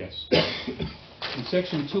 Yes. In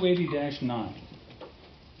section 280-9,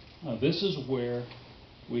 this is where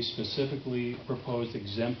we specifically proposed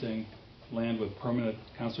exempting land with permanent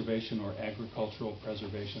conservation or agricultural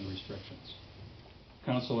preservation restrictions.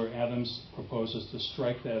 Councilor Adams proposes to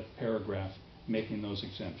strike that paragraph making those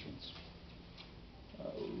exemptions.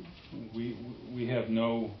 We have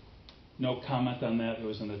no comment on that. It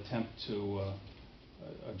was an attempt to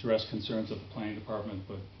address concerns of the planning department,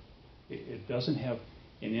 but it doesn't have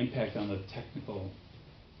an impact on the technical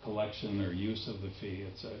collection or use of the fee.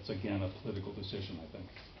 It's again a political decision, I think.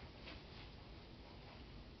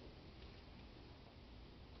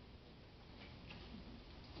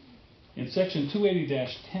 In section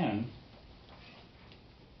 280-10,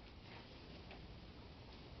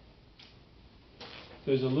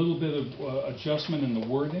 there's a little bit of adjustment in the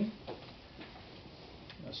wording.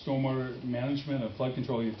 Stormwater management and flood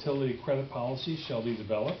control utility credit policy shall be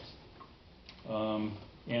developed. And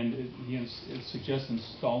he suggests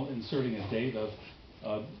inserting a date of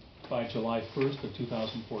by July 1st of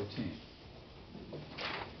 2014.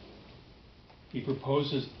 He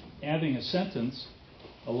proposes adding a sentence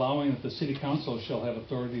allowing that the City Council shall have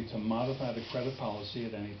authority to modify the credit policy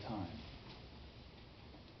at any time.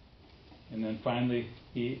 And then finally,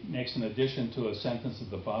 he makes an addition to a sentence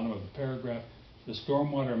at the bottom of the paragraph. The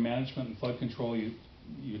stormwater management and flood control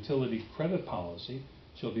utility credit policy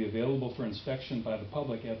shall be available for inspection by the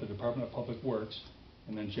public at the Department of Public Works.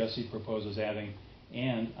 And then Jesse proposes adding,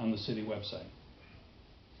 and on the city website.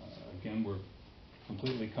 Again, we're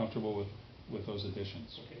completely comfortable with those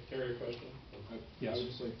additions. Okay, Terry, your question? Yes. I would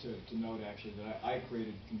just like to note actually that I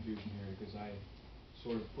created confusion here because I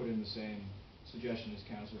sort of put in the same suggestion as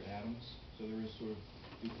Councilor Adams, so there is sort of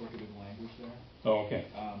duplicative language there. Oh, okay.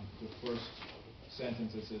 The first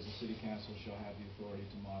sentence that says the City Council shall have the authority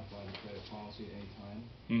to modify the credit policy at any time.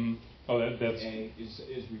 Mm-hmm. Oh, that's... A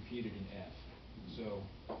is repeated in F. So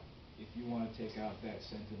if you want to take out that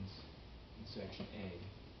sentence in section A,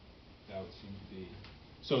 that would seem to be...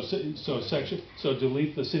 So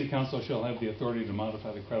delete the City Council shall have the authority to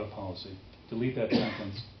modify the credit policy. Delete that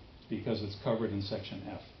sentence because it's covered in section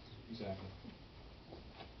F. Exactly.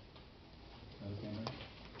 Okay,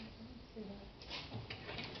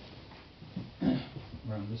 Mary?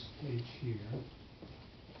 We're on this page here.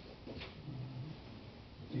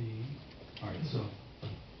 All right, so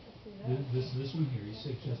This one here, he's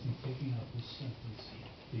suggesting taking out this sentence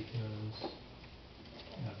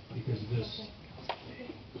because this.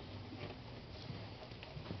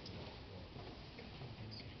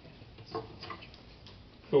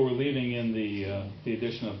 But we're leaving in the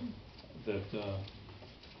addition of that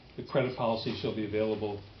the credit policy shall be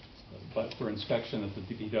available but for inspection at the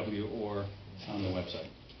DPW or on the website.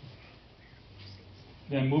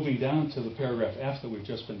 Then moving down to the paragraph F that we've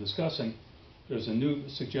just been discussing, there's a new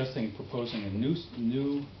proposing a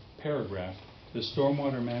new paragraph. The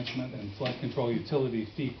stormwater management and flood control utility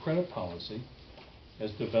fee credit policy,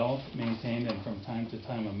 as developed, maintained, and from time to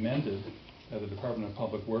time amended by the Department of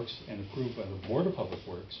Public Works and approved by the Board of Public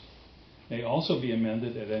Works, may also be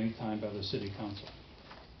amended at any time by the City Council.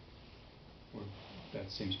 That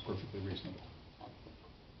seems perfectly reasonable.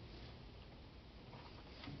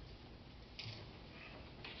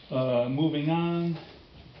 Moving on,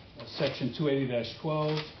 section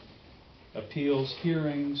 280-12, appeals,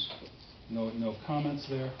 hearings, no comments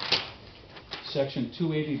there. Section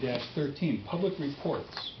 280-13, public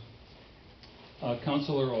reports.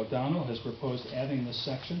 Councilor O'Donnell has proposed adding this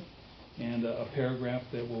section and a paragraph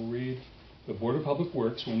that will read, the Board of Public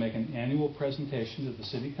Works will make an annual presentation to the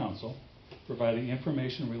City Council providing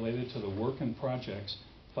information related to the work and projects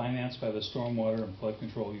financed by the stormwater and flood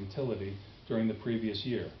control utility during the previous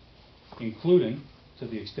year, including, to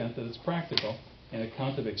the extent that it's practical, an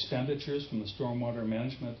account of expenditures from the stormwater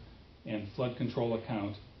management and flood control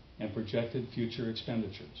account and projected future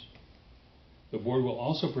expenditures. The board will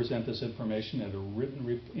also present this information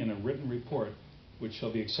in a written report, which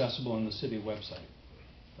shall be accessible on the city website.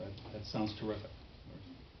 That sounds terrific.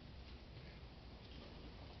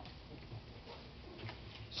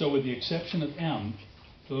 So with the exception of M,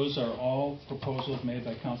 those are all proposals made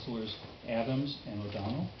by Councilors Adams and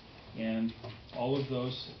O'Donnell, and all of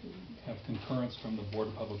those have concurrence from the Board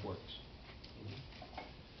of Public Works.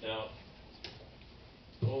 Now,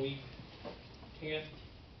 well, we can't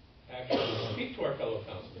actually speak to our fellow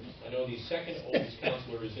councilors. I know the second oldest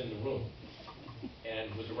councilor is in the room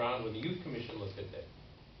and was around when the Youth Commission looked at that.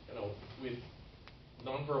 With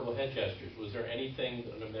nonverbal head gestures, was there anything,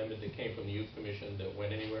 an amendment that came from the Youth Commission that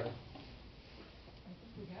went anywhere?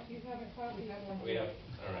 You have a copy of one. We have,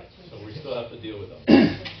 all right, so we still have to deal with them.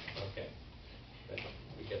 Okay.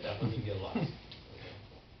 We get that one, we get lost.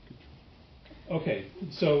 Okay,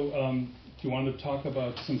 so do you want to talk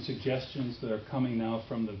about some suggestions that are coming now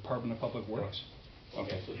from the Department of Public Works?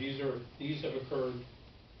 Okay, so these have occurred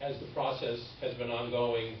as the process has been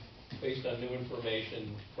ongoing based on new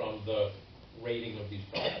information from the rating of these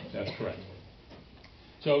projects. That's correct.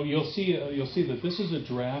 So you'll see that this is a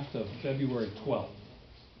draft of February 12th.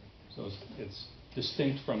 So it's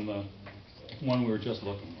distinct from the one we were just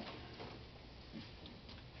looking at.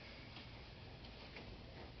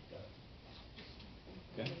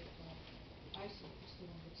 Okay.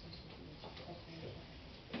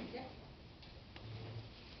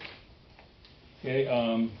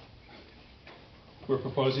 Okay. We're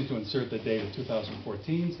proposing to insert the date of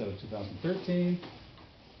 2014 instead of 2013.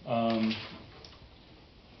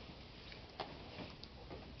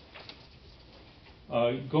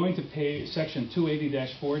 Going to section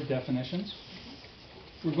 280-4, definitions.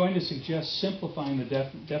 We're going to suggest simplifying the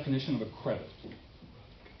definition of a credit.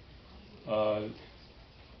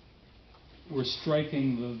 We're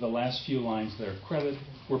striking the last few lines there. Credit.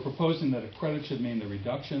 We're proposing that a credit should mean the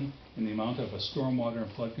reduction in the amount of a stormwater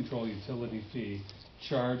and flood control utility fee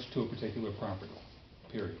charged to a particular property,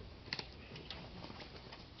 period.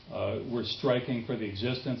 We're striking for the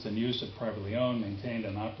existence and use of privately owned, maintained,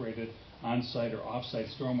 and operated on-site or off-site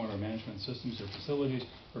stormwater management systems or facilities,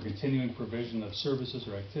 or continuing provision of services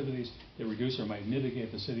or activities that reduce or might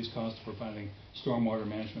mitigate the city's cost of providing stormwater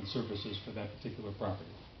management services for that particular property.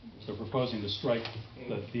 So proposing to strike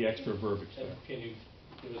the extra verbiage there. Can you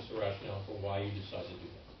give us a rationale for why you decided to do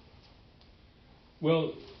that?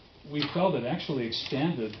 Well, we felt it actually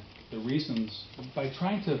expanded the reasons by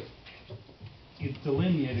trying to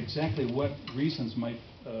delineate exactly what reasons might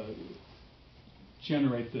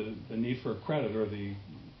generate the need for a credit or the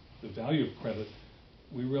value of credit.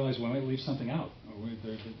 We realized we might leave something out.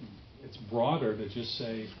 It's broader to just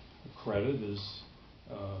say a credit is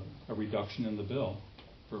a reduction in the bill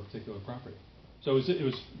for a particular property. So it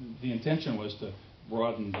was the intention was to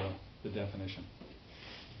broaden the definition.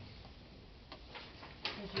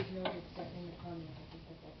 As you've noted in the comment, I think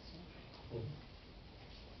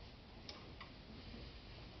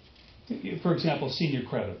that's For example, senior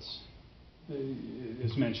credits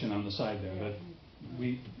is mentioned on the side there. That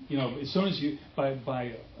we, as soon as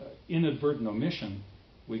by inadvertent omission,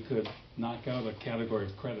 we could knock out a category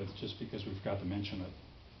of credits just because we forgot to mention it.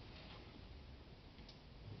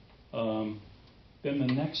 Then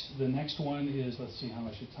the next one is, let's see how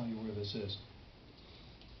I should tell you where this is.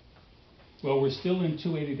 Well, we're still in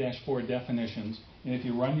 280-4 definitions, and if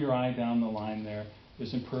you run your eye down the line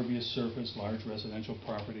there's impervious surface, large residential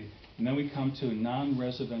property, and then we come to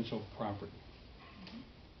non-residential property.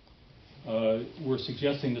 We're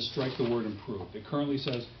suggesting to strike the word improved. It currently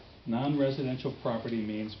says non-residential property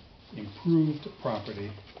means improved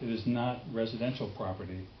property. It is not residential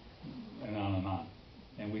property, and on and on.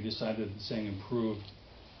 And we decided that saying improved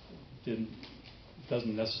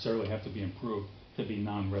doesn't necessarily have to be improved to be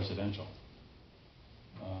non-residential.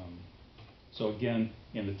 So again,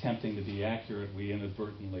 in attempting to be accurate, we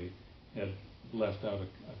inadvertently had left out a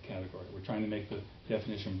category. We're trying to make the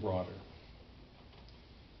definition broader.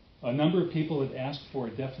 A number of people had asked for a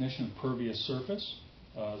definition of pervious surface,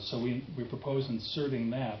 so we propose inserting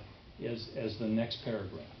that as the next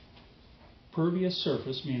paragraph. Pervious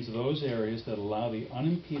surface means those areas that allow the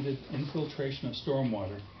unimpeded infiltration of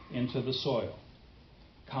stormwater into the soil.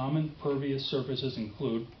 Common pervious surfaces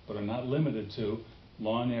include, but are not limited to,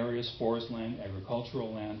 lawn areas, forest land,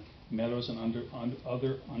 agricultural land, meadows, and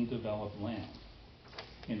other undeveloped land.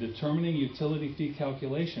 In determining utility fee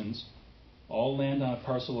calculations, all land on a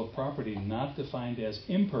parcel of property not defined as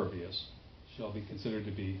impervious shall be considered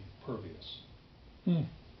to be pervious.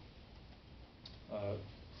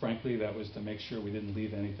 Frankly, that was to make sure we didn't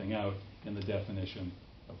leave anything out in the definition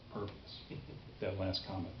of pervious. That last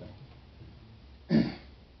comment there.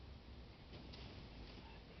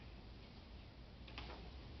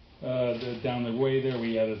 Down the way there,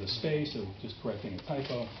 we added a space, so just correcting a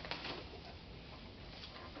typo.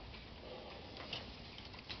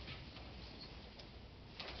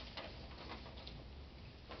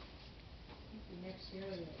 The next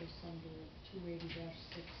area is under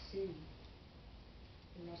 280-6C.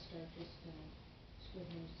 The rest are just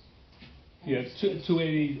Scrivener's. Yeah,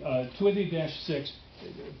 280-6,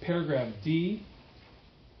 paragraph D.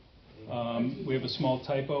 We have a small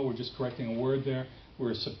typo. We're just correcting a word there.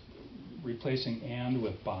 We're replacing and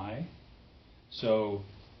with by. So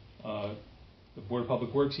the Board of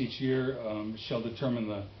Public Works each year shall determine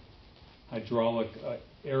the hydraulic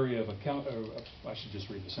area of account. I should just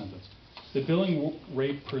read the sentence. The billing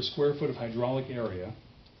rate per square foot of hydraulic area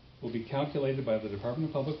will be calculated by the Department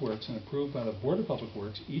of Public Works and approved by the Board of Public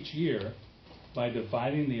Works each year by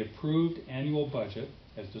dividing the approved annual budget,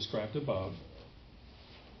 as described above.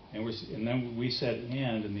 And then we said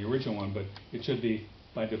and in the original one, but it should be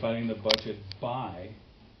by dividing the budget by,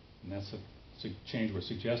 and that's a change we're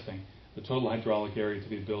suggesting, the total hydraulic area to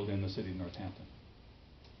be billed in the city of Northampton.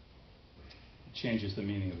 It changes the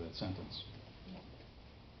meaning of that sentence.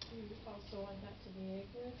 You also want that to be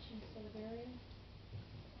acreage instead of area?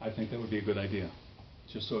 I think that would be a good idea,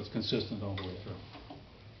 just so it's consistent all the way through.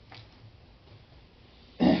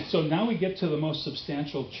 So now we get to the most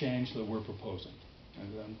substantial change that we're proposing.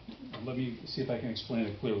 And let me see if I can explain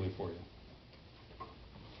it clearly for you.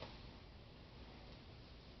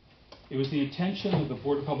 It was the intention of the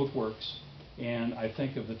Board of Public Works, and I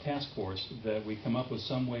think of the task force, that we come up with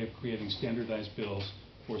some way of creating standardized bills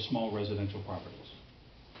for small residential properties.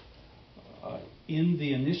 In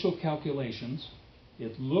the initial calculations,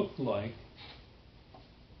 it looked like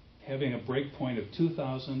having a breakpoint of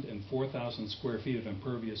 2,000 and 4,000 square feet of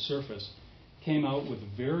impervious surface came out with a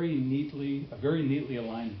very neatly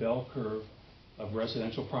aligned bell curve of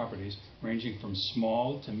residential properties ranging from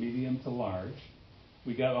small to medium to large.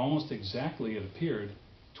 We got almost exactly, it appeared,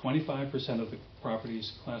 25% of the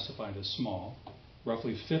properties classified as small,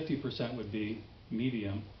 roughly 50% would be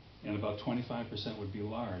medium, and about 25% would be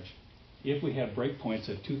large, if we had breakpoints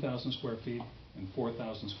at 2,000 square feet and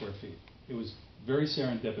 4,000 square feet. It was very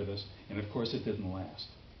serendipitous, and of course it didn't last.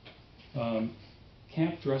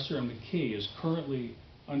 Camp Dresser and McKee is currently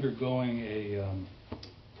undergoing a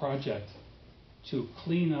project to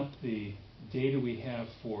clean up the data we have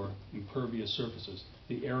for impervious surfaces,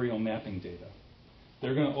 the aerial mapping data.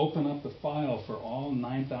 They're going to open up the file for all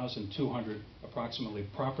 9,200 approximately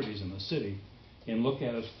properties in the city and look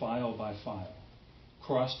at it file by file,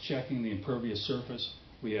 cross-checking the impervious surface.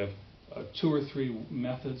 We have 2 or 3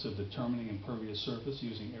 methods of determining impervious surface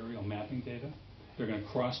using aerial mapping data. They're going to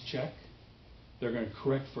cross-check. They're going to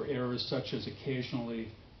correct for errors such as occasionally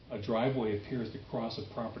a driveway appears to cross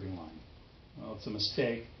a property line. Well, it's a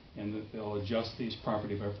mistake, and they'll adjust these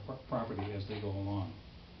property by property as they go along.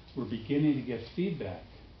 We're beginning to get feedback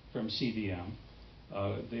from CDM.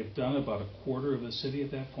 They've done about a quarter of the city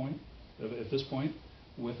at this point,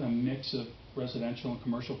 with a mix of residential and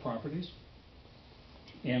commercial properties.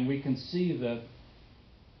 And we can see that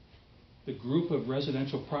the group of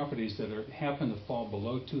residential properties that happen to fall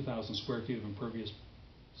below 2,000 square feet of impervious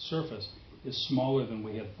surface is smaller than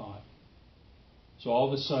we had thought. So all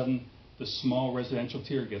of a sudden, the small residential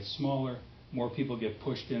tier gets smaller, more people get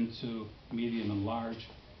pushed into medium and large,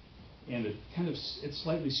 and it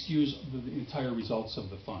slightly skews the entire results of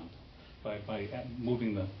the fund by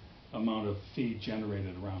moving the amount of fee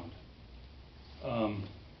generated around.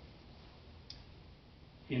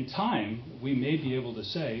 In time, we may be able to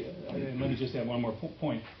say, and let me just add one more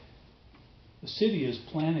point, the city is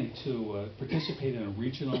planning to participate in a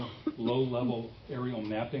regional low-level aerial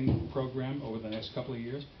mapping program over the next couple of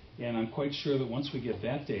years, and I'm quite sure that once we get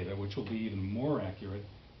that data, which will be even more accurate,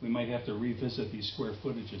 we might have to revisit these square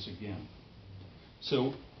footages again.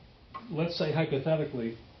 So let's say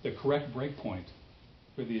hypothetically the correct breakpoint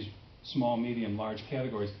for these small, medium, large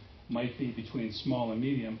categories might be between small and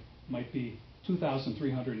medium, might be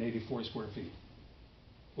 2,384 square feet.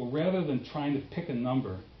 Well, rather than trying to pick a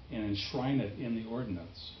number and enshrine it in the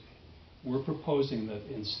ordinance, we're proposing that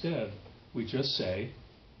instead we just say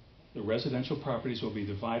the residential properties will be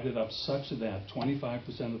divided up such that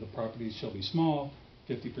 25% of the properties shall be small,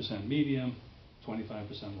 50% medium,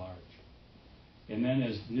 25% large. And then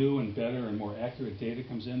as new and better and more accurate data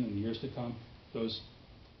comes in the years to come, those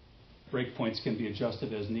breakpoints can be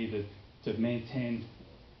adjusted as needed to maintain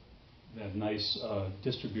that nice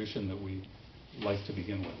distribution that we like to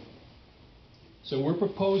begin with. So we're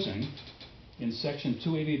proposing in section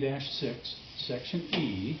 280-6, section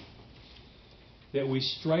E, that we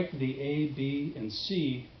strike the A, B, and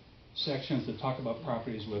C sections that talk about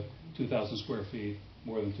properties with 2,000 square feet,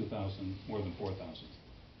 more than 2,000, more than 4,000.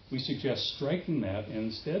 We suggest striking that and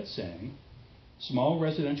instead saying, small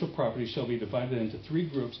residential properties shall be divided into 3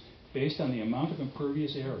 groups based on the amount of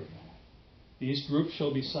impervious area. These groups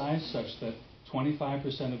shall be sized such that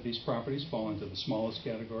 25% of these properties fall into the smallest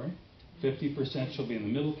category, 50% shall be in the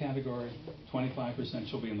middle category, 25%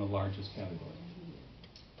 shall be in the largest category.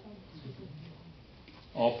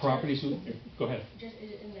 All properties, go ahead. Just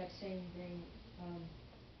in that same vein,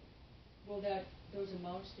 will those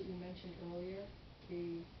amounts that you mentioned earlier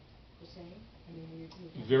be the same? I mean,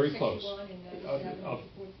 you very close. 61 and 97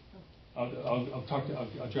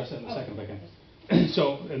 I'll address that in a second if I can.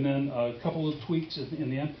 So, and then a couple of tweaks in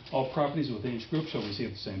the end. All properties within each group shall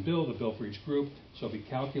receive the same bill. The bill for each group shall be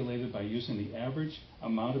calculated by using the average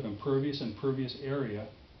amount of impervious and pervious area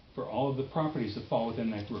for all of the properties that fall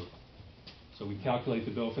within that group. So we calculate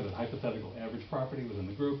the bill for the hypothetical average property within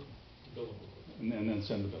the group, and then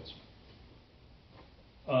send the bills.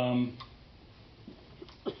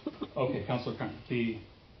 Okay, Councilor Carn.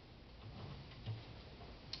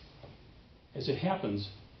 As it happens,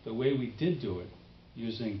 the way we did do it,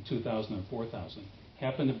 using 2,000 and 4,000,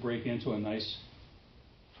 happened to break into a nice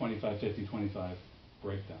 25, 50, 25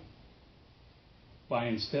 breakdown. By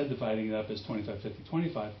instead dividing it up as 25, 50,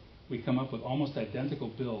 25, we come up with almost identical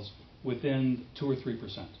bills within 2 or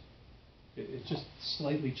 3%. It just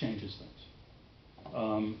slightly changes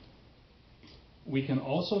things. We can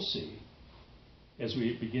also see, as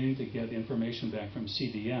we're beginning to get information back from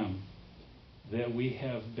CDM, that we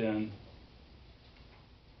have been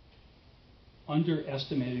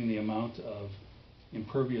underestimating the amount of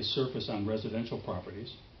impervious surface on residential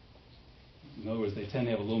properties. In other words, they tend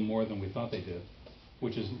to have a little more than we thought they did,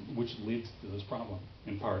 which leads to this problem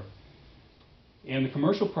in part. And the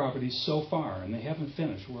commercial properties so far, and they haven't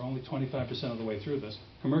finished, we're only 25% of the way through this,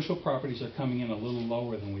 commercial properties are coming in a little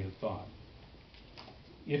lower than we had thought.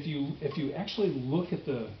 If you actually look at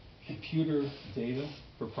the computer data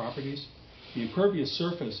for properties, the impervious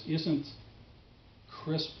surface isn't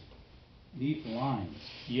crisp, neat lines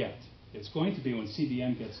yet. It's going to be when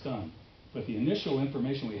CDM gets done. But the initial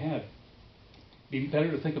information we had, it'd be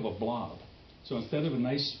better to think of a blob. So instead of a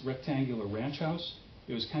nice rectangular ranch house,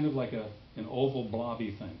 it was kind of like an oval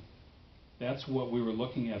blobby thing. That's what we were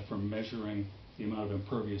looking at for measuring the amount of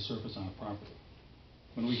impervious surface on a property.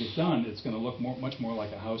 When we get done, it's going to look much more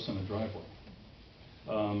like a house and a driveway.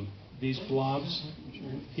 These blobs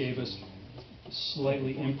gave us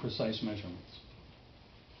slightly imprecise measurements.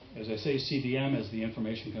 As I say, CDM, as the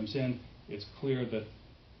information comes in, it's clear that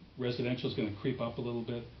residential is going to creep up a little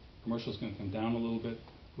bit, commercial is going to come down a little bit.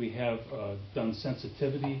 We have done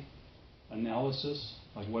sensitivity analysis,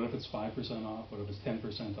 like what if it's 5% off, what if it's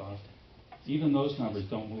 10% off. Even those numbers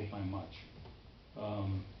don't move by much.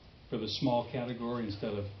 For the small category,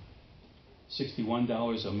 instead of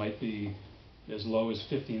 $61, it might be as low as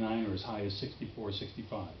 $59 or as high as $64,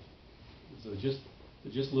 $65. So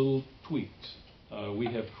just little tweaks. We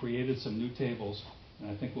have created some new tables, and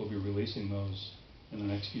I think we'll be releasing those in the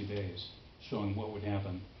next few days, showing what would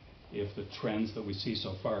happen if the trends that we see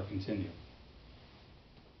so far continue.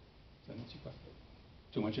 Does that answer your question?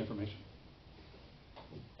 Too much information?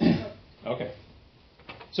 Okay.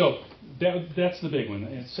 So that's the big one.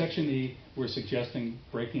 In Section E, we're suggesting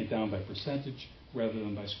breaking it down by percentage rather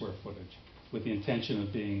than by square footage, with the intention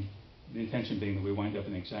being that we wind up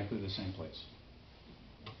in exactly the same place.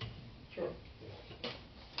 Sure.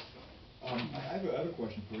 I have a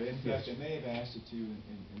question for you. In Yes. fact, I may have asked it to you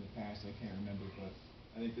in the past, I can't remember, but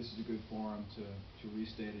I think this is a good forum to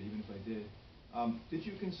restate it, even if I did. Did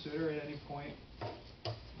you consider at any point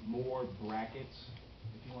more brackets,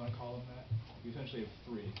 if you want to call them that? You essentially have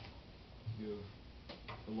three. You have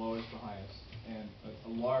the lowest, the highest, and a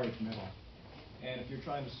large middle. And if you're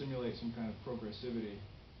trying to simulate some kind of progressivity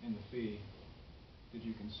in the fee, did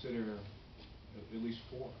you consider at least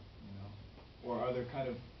four, you know? Or are there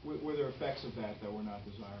were there effects of that were not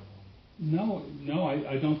desirable? No,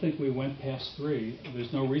 I don't think we went past three.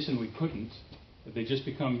 There's no reason we couldn't. They just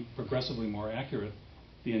become progressively more accurate.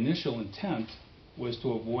 The initial intent was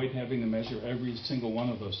to avoid having to measure every single one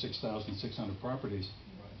of those 6,600 properties.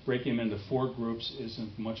 Right. Breaking them into 4 groups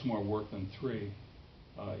isn't much more work than 3.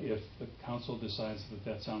 If the council decides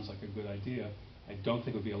that sounds like a good idea, I don't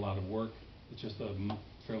think it would be a lot of work. It's just a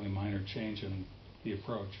fairly minor change in the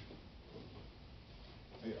approach.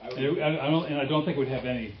 I don't think it would have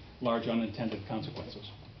any large unintended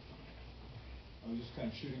consequences. I was just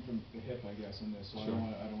kind of shooting from the hip, I guess, on this, so Sure.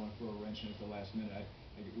 I don't want to throw a wrench in at the last minute.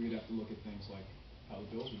 We'd have to look at things like how the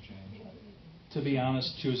bills would change. To be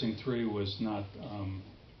honest, choosing 3 was not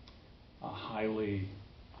a highly,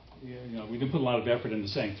 we didn't put a lot of effort into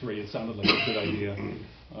saying 3. It sounded like a good idea,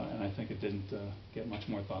 and I think it didn't get much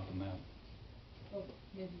more thought than that. Well,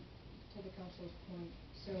 maybe to the council's point,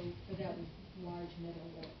 so for that large middle,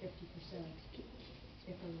 that 50%,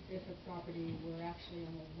 if a property were actually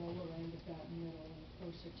on the lower end of that middle and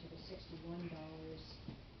closer to the $61,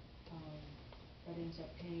 but ends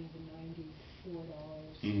up paying the $94,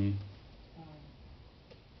 Mm-hmm.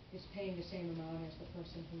 is paying the same amount as the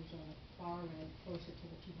person who's on the far end, closer to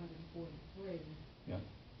the 243. Yeah.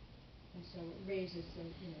 And so it raises a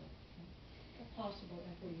possible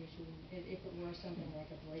equity issue if it were something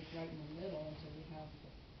like a break right in the middle until we have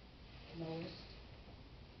lowest.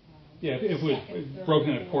 Yeah, if it was second, third, broken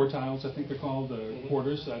into fourth. quartiles, I think they're called,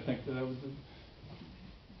 quarters, I think that would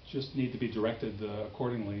just need to be directed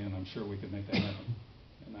accordingly, and I'm sure we could make that happen.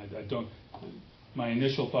 And I don't, my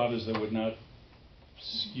initial thought is that would not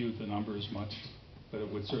skew the numbers much, but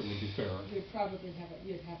it would certainly be fairer. You'd probably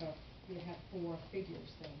you'd have 4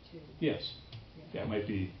 figures then too. Yes. Yeah, it might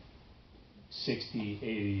be 60,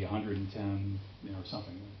 80, 110,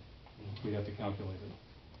 something. We'd have to calculate it.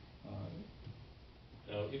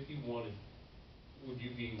 Now, if you wanted, would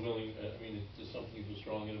you be willing, is this something you feel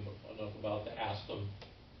strong enough about to ask them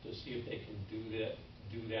to see if they can do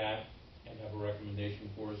that and have a recommendation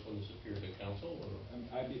for us when this appears at council? Or?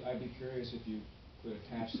 I'd be curious if you could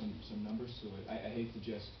attach some numbers to it. I hate to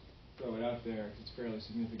just throw it out there if it's fairly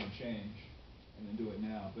significant change and then do it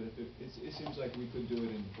now. But if it seems like we could do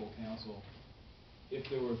it in the full council if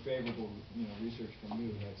there were favorable research from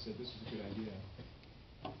you that said this is a good idea.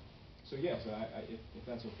 So yes, if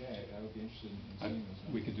that's okay, I would be interested in seeing those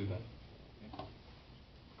numbers. We could do that.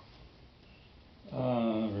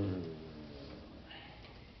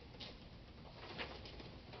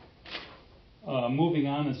 Moving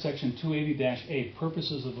on in section 280-8,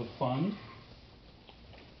 purposes of a fund.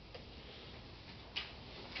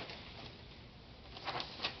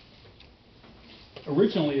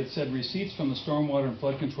 Originally, it said receipts from the stormwater and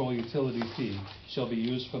flood control utility fee shall be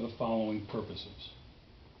used for the following purposes.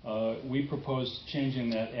 We proposed changing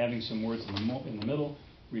that, adding some words in the middle.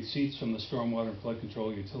 Receipts from the stormwater and flood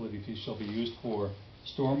control utility fee shall be used for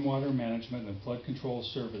stormwater management and flood control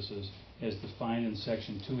services as defined in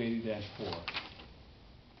section 280-4,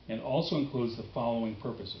 and also includes the following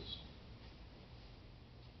purposes.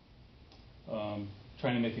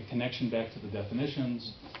 Trying to make a connection back to the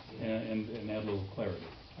definitions and add a little clarity.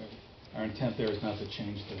 Our intent there is not to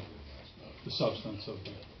change the substance of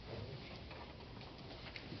the.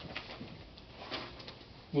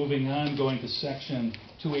 Moving on, going to section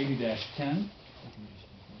 280-10.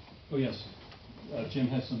 Oh, yes. Jim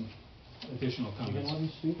has some additional You comments. gonna let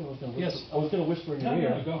me speak? I was gonna Yes. whisper, I was gonna whisper in your No, ear.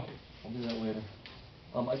 no, go. I'll do that later.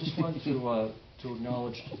 I just wanted to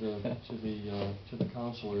acknowledge to the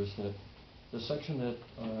councilors that the section that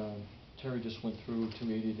Terry just went through,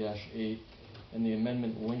 280-8, and the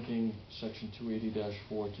amendment linking section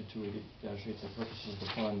 280-4 to 280-8 for purposes of the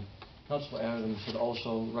fund, Councilor Adams had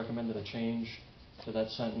also recommended a change to that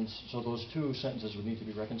sentence, so those 2 sentences would need to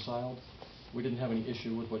be reconciled. We didn't have any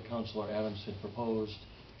issue with what Councilor Adams had proposed,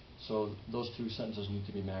 so those 2 sentences need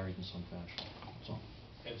to be married in some fashion. That's all.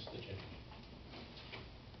 Hence the change.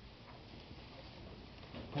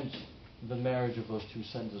 Hence the marriage of those two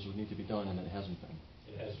sentences would need to be done, and it hasn't been.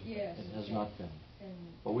 It has. Yes. It has okay. not been. And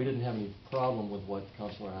But we didn't have any problem with what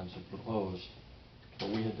Councilor Hans had proposed, but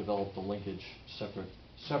we had developed the linkage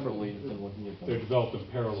separately than what he had done. They're developed in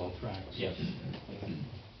parallel tracks. Yes.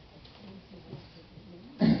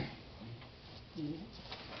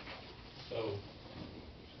 So,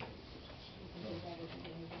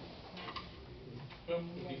 well,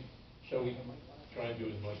 shall we try and do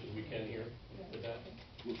as much as we can here with that?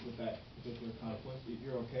 With that particular conflict,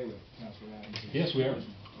 you're okay with Councilor Adams? Yes, we are.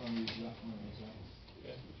 Yeah.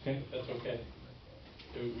 Okay. That's okay.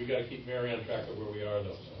 We gotta keep Mary on track of where we are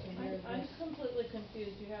though, so. I'm completely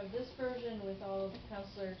confused. You have this version with all of the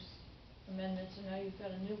counselors' amendments, and now you've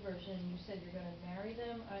got a new version, and you said you're gonna marry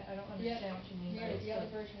them? I don't understand what you mean by The other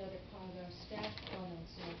this. version of the staff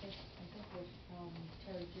comments, and I think what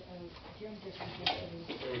Jim just suggested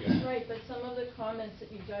is. There we go. Right, but some of the comments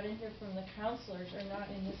that you've got in here from the counselors are not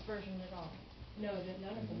in this version at all. No, that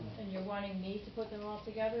none of them are. And you're wanting me to put them all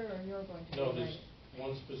together, or you're going to No, rewrite there's it?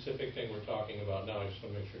 one specific thing we're talking about now. I just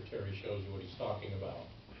wanna make sure Terry shows you what he's talking about.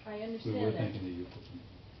 I We understand were that. thinking that you put them.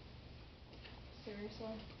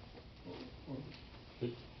 Seriously?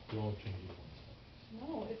 Don't change it.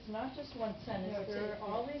 No, it's not just one sentence. No, it's There are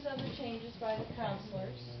all these other changes by the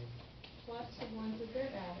counselors, plus the ones that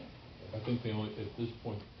they're adding. I think they only, at this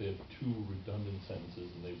point, they have two redundant sentences,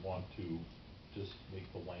 and they want to just make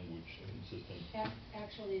the language consistent.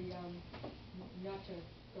 Actually, not to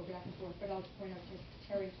go back and forth, but I'll point out to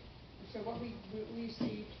Terry, so what we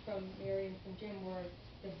received from Mary and from Jim were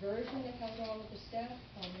the version that has all of the staff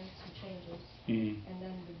comments and changes, and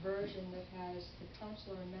then the version that has the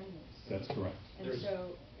counselor amendments. That's correct.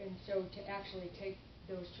 And so to actually take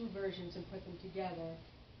those two versions and put them together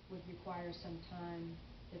would require some time,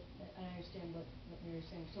 and I understand what Mary's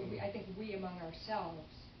saying. So I think we among ourselves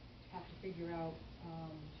have to figure out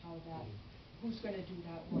how that, who's going to do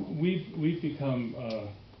that work. We've become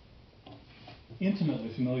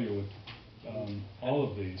intimately familiar with all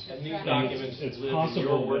of these. And these It's documents it's live in possible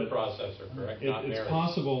your word that- processor, correct? Not It's Mary's.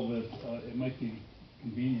 possible that it might be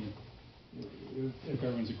convenient, if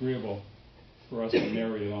everyone's agreeable, for us to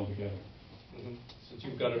marry it all together. Mhm. Since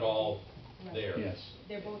you've got it all Right. there. Yes,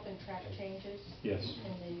 They're both in track changes. yes.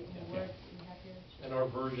 In the word you have here. And our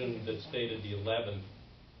version that stated the 11th.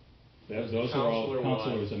 Those are all counselor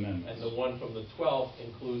counselors' one, amendments. And the one from the 12th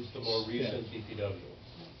includes the more recent Yes. DPW.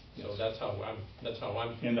 So Yes. that's how I'm.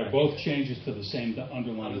 And they're both changes to the same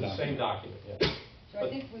underlying Under document. the same document, yeah. So I But-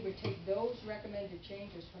 think we would take those recommended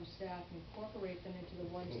changes from staff and incorporate them into the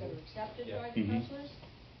ones that are accepted Yeah. by the Mhm. counselors,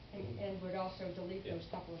 and would also delete Yeah. those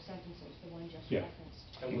couple of sentences, the one just Yeah. referenced.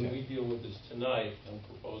 And when we deal with this tonight, I'm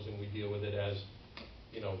proposing we deal with it as,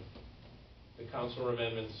 the counselor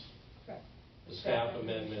amendments, Correct. the staff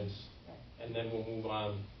recommendation. amendments, Right. and then we'll move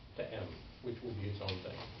on to M, which will be its own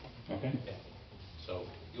thing. Okay? Yeah. So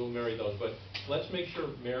you'll marry those, but let's make sure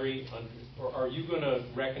Mary, or are you going to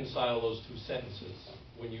reconcile those two sentences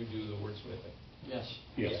when you do the wordsmithing? Yes.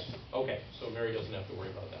 Yes. Okay, so Mary doesn't have to worry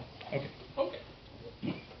about that. Okay. Okay.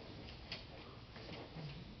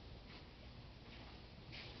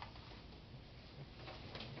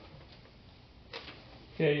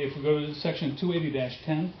 Okay, if we go to section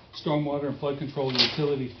 280-10, stormwater and flood control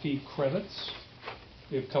utility fee credits,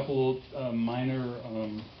 we have a couple minor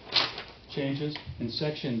changes. In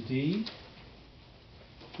section D,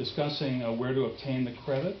 discussing where to obtain the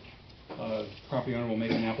credit, property owner will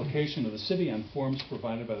make an application to the city on forms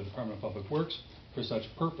provided by the Department of Public Works for such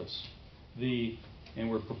purpose. And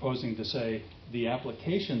we're proposing to say the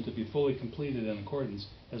application to be fully completed in accordance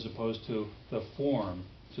as opposed to the form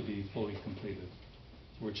to be fully completed.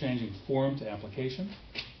 So we're changing form to application.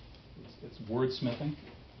 It's wordsmithing.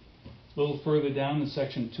 A little further down in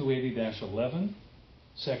section 280-11,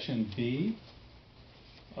 section B,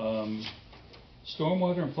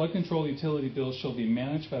 stormwater and flood control utility bills shall be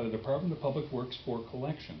managed by the Department of Public Works for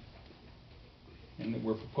collection. And that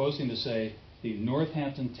we're proposing to say the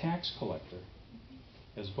Northampton tax collector,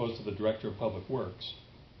 as opposed to the Director of Public Works,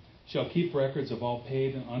 shall keep records of all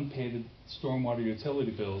paid and unpaid stormwater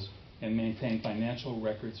utility bills and maintain financial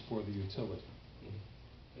records for the utility.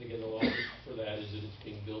 And again, the logic for that is that it's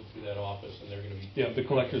being billed through that office, and they're going to be. Yeah, the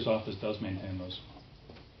collector's office does maintain those.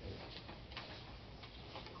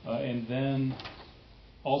 And then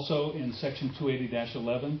also in section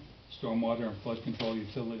 280-11, stormwater and flood control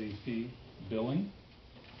utility fee billing.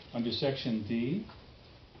 Under section D,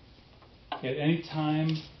 at any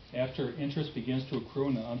time after interest begins to accrue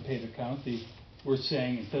in an unpaid account, we're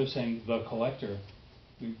saying, instead of saying the collector,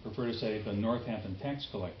 we prefer to say the Northampton tax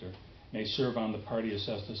collector may serve on the party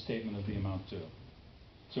assessed a statement of the amount due.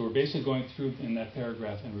 So we're basically going through in that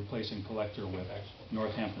paragraph and replacing collector with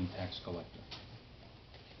Northampton tax collector.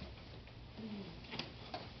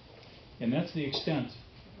 And that's the extent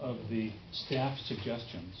of the staff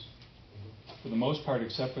suggestions. For the most part,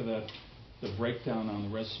 except for the breakdown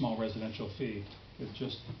on the small residential fee, it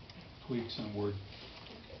just tweaks and word.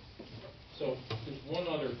 So there's one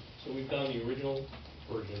other, so we've done the original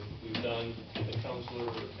version, we've done the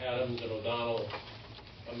Councilor Adams and O'Donnell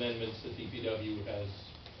amendments that DPW has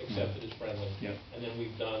accepted as friendly. Yep. And then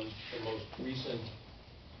we've done the most recent,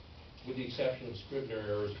 with the exception of Scribner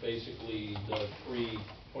errors, basically the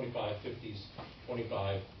 25, 50s,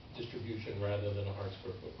 25 distribution rather than a hard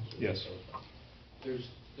square foot. Yes. There's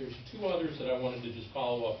two others that I wanted to just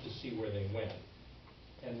follow up to see where they went.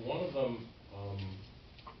 And one of them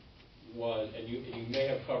was, and you may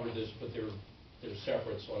have covered this, but they're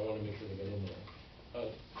separate, so I want to make sure they get in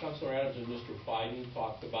there. Councilor Adams and Mr. Fiden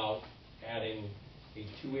talked about adding a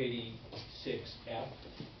 286F.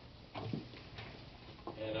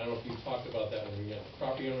 And I don't know if you talked about that when we met.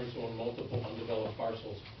 Property owners who own multiple undeveloped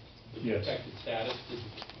parcels with Yes. protected status.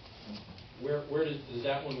 Where does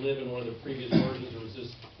that one live in one of the previous versions, or is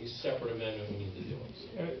this a separate amendment we need to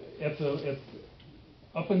do?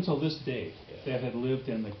 Up until this date, that had lived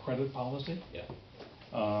in the credit policy. Yeah.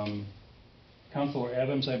 Councilor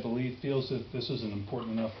Adams, I believe, feels that this is an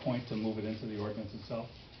important enough point to move it into the ordinance itself.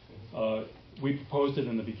 We proposed it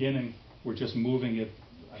in the beginning. We're just moving it,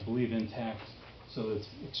 I believe, intact, so that it's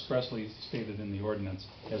expressly stated in the ordinance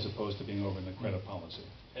as opposed to being over in the credit policy.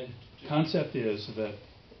 And Concept is that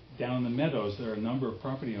down in the meadows, there are a number of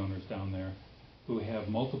property owners down there who have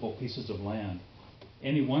multiple pieces of land,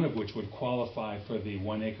 any one of which would qualify for the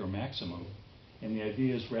 1 acre maximum. And the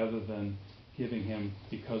idea is, rather than giving him,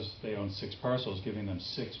 because they own 6 parcels, giving them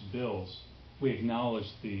 6 bills, we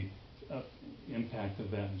acknowledge the impact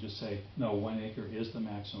of that and just say, no, 1 acre is the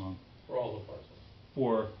maximum for all the parcels.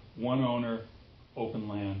 for one owner, open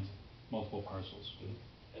land, multiple parcels.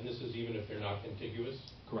 And this is even if they're not contiguous?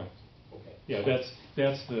 Correct. Okay. Yeah,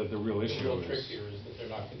 that's the real issue. The real trick here is that they're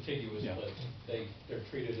not contiguous, Yeah. but they're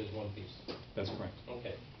treated as one piece. That's correct.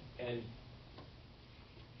 Okay. And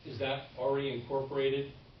is that already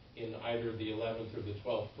incorporated in either the 11th or the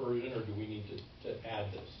 12th version, or do we need to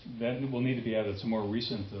add this? That will need to be added. It's a more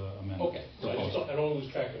recent amendment. Okay, so I don't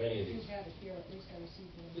lose track of any of You these. have it here, at least I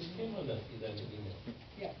received it. This came on the email.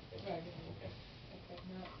 Yeah, right. Okay. Okay,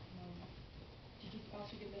 now, did you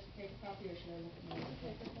also give this a paper copy, or should I look at my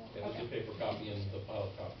paper copy? Yeah, there's a paper copy and the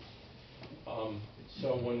file copies.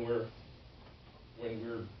 So when we're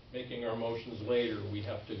making our motions later, we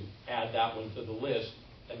have to add that one to the list,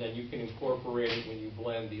 and then you can incorporate it when you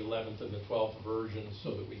blend the 11th and the 12th versions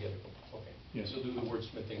so that we get it. Okay. Yes. You'll do the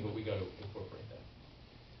wordsmithing, but we got to incorporate that.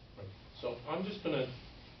 Right. So I'm just going to,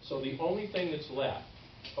 so the only thing that's left,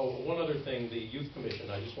 one other thing, the Youth Commission,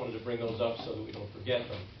 I just wanted to bring those up so that we don't forget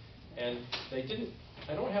them. And they didn't,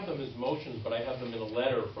 I don't have them as motions, but I have them in a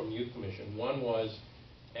letter from Youth Commission. One was,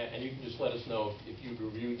 and you can just let us know if you've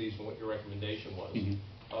reviewed these and what your recommendation was.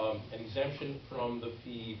 Mm-hmm. An exemption from the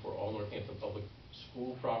fee for all Northampton public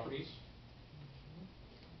school properties.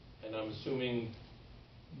 And I'm assuming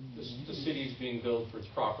the city's being billed for its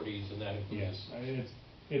properties, and that includes... Yes, I mean,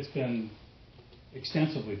 it's been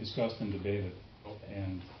extensively discussed and debated. Okay.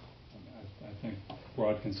 And I think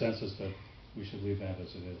broad consensus that we should leave that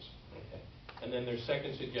as it is. Okay. And then their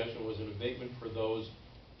second suggestion was an abatement for those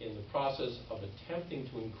in the process of attempting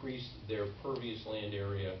to increase their pervious land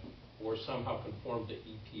area or somehow conform to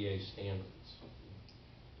EPA standards.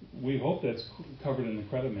 We hope that's covered in the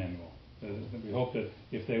credit manual. We hope that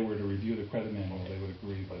if they were to review the credit manual, they would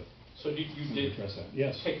agree that. So you we did address that.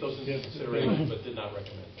 Yes. take those into Yes. consideration, but did not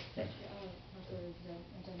recommend them. Right. Councilor,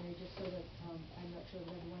 just so that, I'm not sure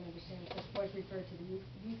that everyone understands, this was referred to the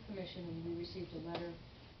Youth Commission, and we received a letter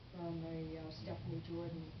from Stephanie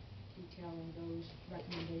Jordan detailing those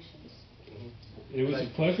recommendations. It was a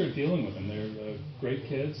pleasure dealing with them. They're great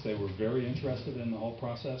kids. They were very interested in the whole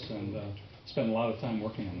process and spent a lot of time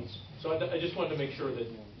working on this. So I just wanted to make sure that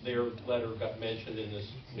their letter got mentioned in this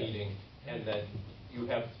meeting and that you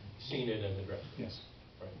have seen it and addressed it. Yes.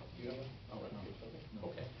 Right. Do you have a?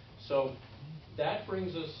 Okay. So that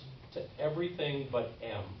brings us to everything but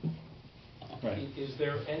M. Right. Is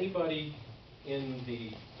there anybody in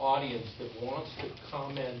the audience that wants to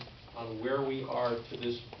comment on where we are to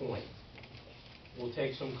this point? We'll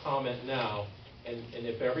take some comment now, and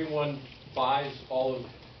if everyone buys all of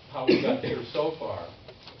how we got here so far,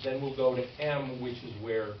 then we'll go to M, which is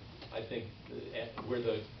where I think where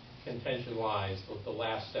the contention lies, the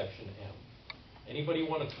last section, M. Anybody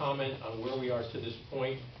want to comment on where we are to this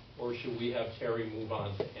point, or should we have Terry move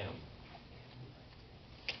on to M?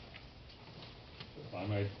 I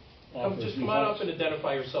might offer a Just few come on up thoughts. and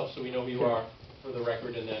identify yourself so we know who you Sure. are for the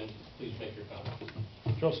record, and then please make your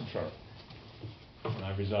comment. Joseph Sharp, and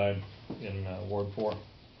I reside in Ward 4.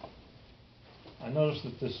 I noticed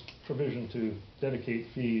that this provision to dedicate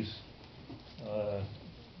fees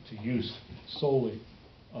to use solely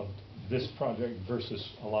of this project versus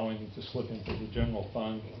allowing it to slip into the general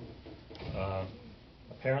fund,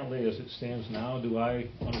 apparently as it stands now, do I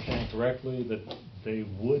understand correctly that they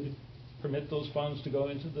would permit those funds to go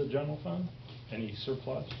into the general fund? Any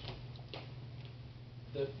surplus?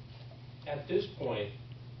 At this point,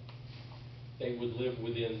 they would live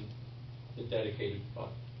within the dedicated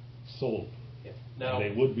fund. Sold. Yeah. Now,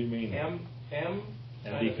 They would be meaning. M And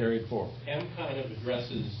kind be of- carried forward. M kind of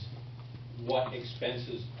addresses what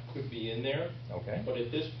expenses could be in there. Okay. But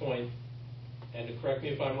at this point, and to correct me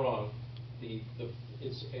if I'm wrong,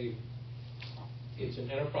 it's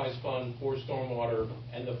an enterprise fund for stormwater,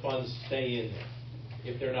 and the funds stay in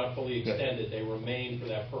there. If they're not fully Good. extended, they remain for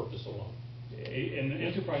that purpose alone. An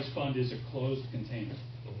enterprise fund is a closed container.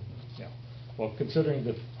 Yeah. Well, considering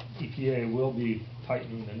that EPA will be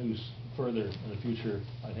tightening the noose further in the future,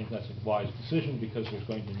 I think that's a wise decision because there's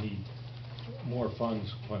going to need more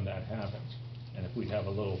funds when that happens. And if we have a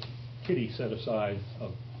little kitty set aside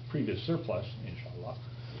of previous surplus, inshallah,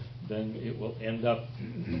 then it will end up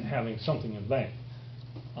having something in bank.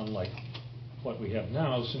 Unlike what we have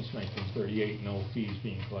now since 1938, no fees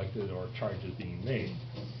being collected or charges being made.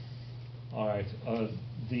 All right,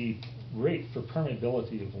 the rate for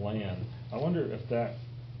permeability of land, I wonder if that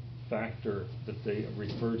factor that they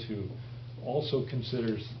refer to also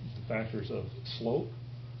considers the factors of slope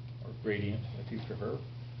or gradient, if you prefer.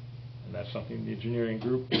 And that's something the engineering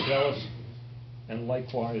group will tell us. And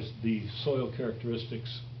likewise, the soil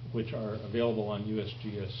characteristics which are available on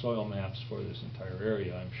USGS soil maps for this entire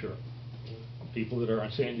area, I'm sure. People that are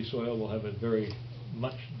on sandy soil will have a very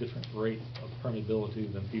much different rate of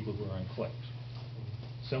permeability than people who are on clicks.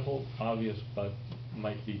 Simple, obvious, but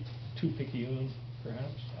might be too picayune,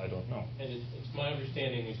 perhaps? I don't know. And it's my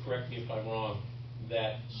understanding, and correct me if I'm wrong,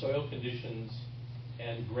 that soil conditions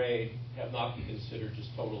and grade have not been considered just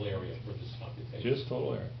total area for this computation. Just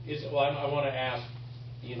total area. Well, I want to ask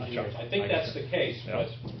the engineers. I think that's the case, but,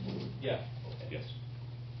 yeah. Okay. Yes.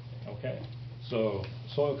 Okay, so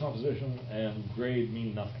soil composition and grade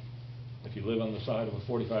mean nothing. If you live on the side of a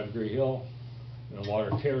 45-degree hill, and the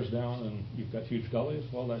water tears down and you've got huge gullies,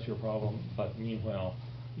 well, that's your problem. But meanwhile,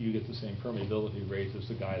 you get the same permeability rate as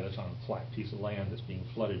the guy that's on a flat piece of land that's being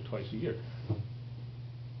flooded twice a year.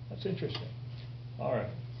 That's interesting. All right.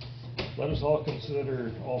 Let us all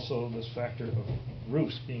consider also this factor of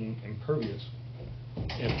roofs being impervious.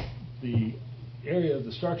 If the area of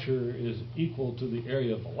the structure is equal to the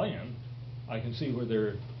area of the land, I can see where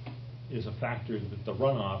there is a factor that the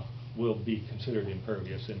runoff will be considered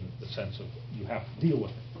impervious in the sense of you have to deal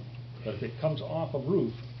with it. But if it comes off a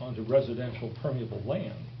roof onto residential permeable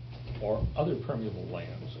land or other permeable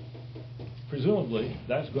lands, presumably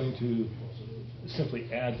that's going to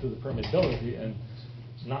simply add to the permeability and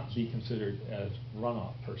not be considered as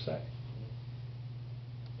runoff per se.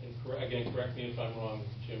 And again, correct me if I'm wrong,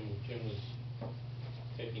 Jim was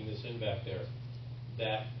taking this in back there,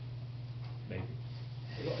 that Maybe.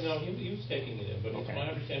 no, he was taking it in, but it's Okay. my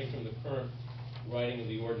understanding from the current writing of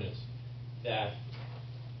the ordinance that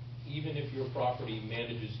even if your property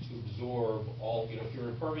manages to absorb all, if your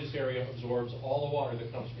impervious area absorbs all the water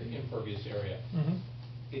that comes from your impervious area,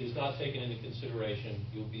 it is not taken into consideration.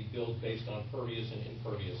 You'll be billed based on pervious and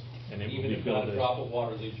impervious, And it will even be if not a billed drop of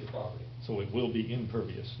water leaves your property. So it will be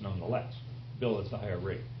impervious nonetheless, billed at the higher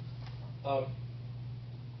rate.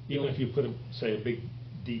 Even if you put, say, a big,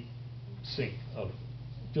 deep sink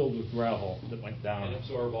filled with gravel that went down And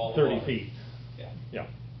absorb all the 30 water. feet. Yeah. Yeah.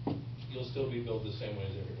 You'll still be billed the same way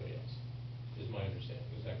as everybody else, is my understanding.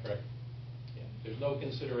 Is that correct? Yeah. There's no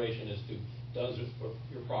consideration as to does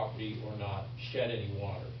your property or not shed any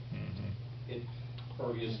water. It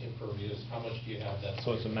pervious, impervious, how much do you have that?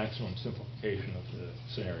 So it's a maximum simplification of the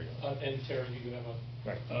scenario. And Terry, do you have a?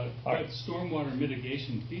 Right. But stormwater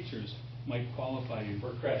mitigation features might qualify you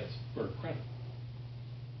For credits. for credit.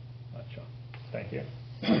 Gotcha. Thank you.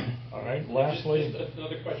 All right, lastly. Just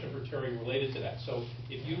another question for Terry related to that. So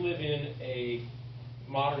if you live in a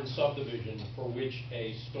modern subdivision for which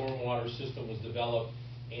a stormwater system was developed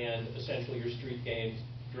and essentially your street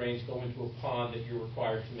drains go into a pond that you're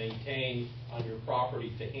required to maintain on your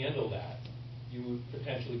property to handle that, you would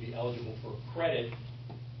potentially be eligible for credit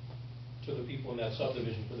to the people in that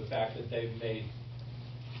subdivision for the fact that they've made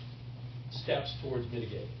steps towards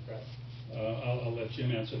mitigating, correct? I'll let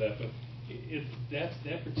Jim answer that, but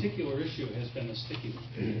that particular issue has been a sticky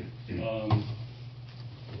one.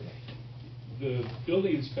 the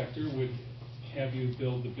building inspector would have you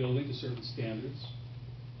build the building to certain standards,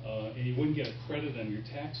 and you wouldn't get a credit on your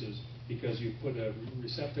taxes because you put a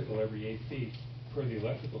receptacle every 8 feet per the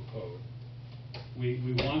electrical code.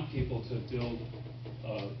 We want people to build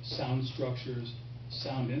sound structures,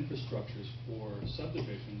 sound infrastructures for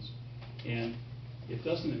subdivisions, and it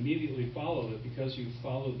doesn't immediately follow that because you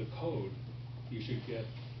followed the code, you should get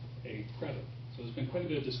a credit. So there's been quite a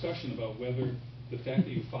bit of discussion about whether the fact that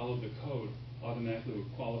you followed the code automatically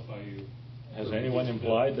would qualify you. Has anyone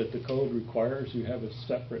implied that the code requires you have a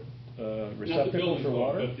separate Not the receptacle building for code,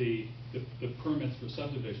 water? but the permits for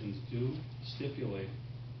subdivisions do stipulate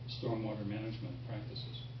stormwater management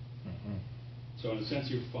practices. Mhm. So in a sense,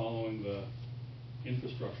 you're following the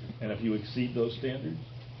infrastructure. And if you exceed those standards?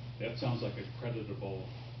 That sounds like a creditable.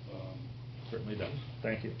 Certainly does.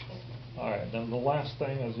 Thank you. All right, then the last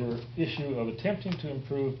thing is your issue of attempting to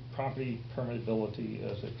improve property permeability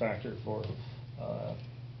as a factor for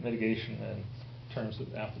mitigation in terms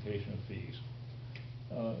of application of fees.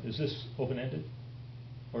 Is this open-ended?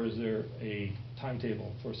 Or is there a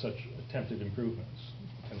timetable for such attempted improvements?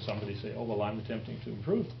 Can somebody say, oh, well, I'm attempting to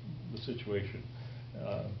improve the situation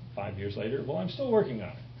 5 years later? Well, I'm still working on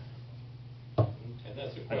it. And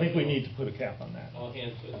that's a I think we question need to put a cap on that. I'll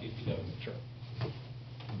hand to DPW. Sure.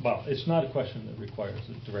 Well, it's not a question that requires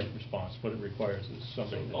a direct response. What it requires is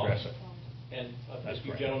somebody to address it. And That's if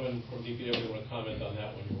you correct. gentlemen from DPW want to comment on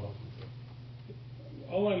that one, you're welcome to.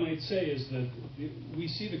 All I might say is that we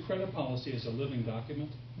see the credit policy as a living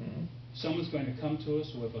document. Mhm. Someone's going to come to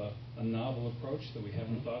us with a novel approach that we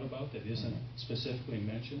haven't thought about, that isn't specifically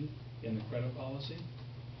mentioned in the credit policy,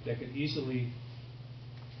 that could easily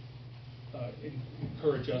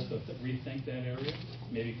encourage us to rethink that area,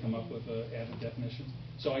 maybe come up with added definitions.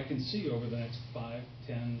 So I can see over the next 5,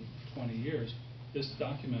 10, 20 years, this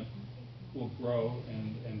document will grow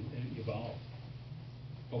and evolve,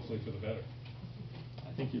 hopefully for the better.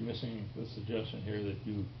 I think you're missing the suggestion here that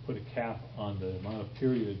you put a cap on the amount of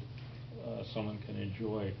period someone can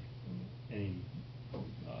enjoy any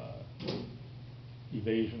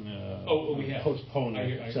evasion, We have.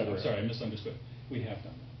 postponement, et cetera. I'm sorry, I misunderstood. We have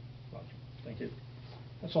done that. Roger. Thank you.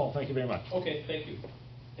 That's all. Thank you very much. Okay, thank you.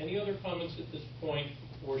 Any other comments at this point,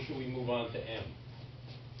 or should we move on to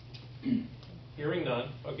M? Hearing none.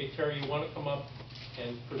 Okay, Terry, you want to come up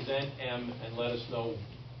and present M and let us know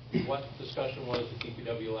what discussion was at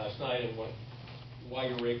DPW last night and why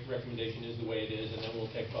your recommendation is the way it is, and then we'll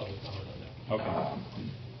take public comment on that.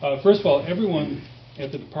 Okay. First of all, everyone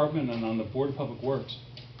at the department and on the Board of Public Works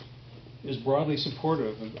is broadly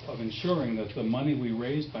supportive of ensuring that the money we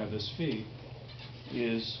raised by this fee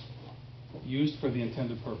is used for the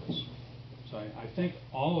intended purpose. So I think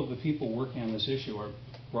all of the people working on this issue are,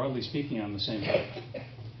 broadly speaking, on the same page.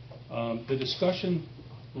 The discussion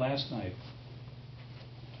last night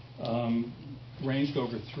ranged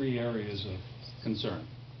over 3 areas of concern.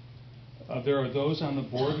 There are those on the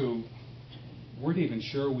board who weren't even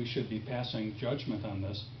sure we should be passing judgment on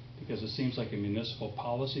this because it seems like a municipal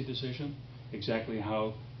policy decision, exactly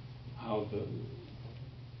how the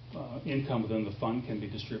income within the fund can be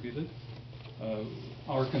distributed.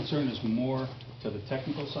 Our concern is more to the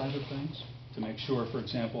technical side of things, to make sure, for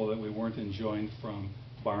example, that we weren't enjoined from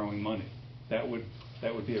borrowing money. That would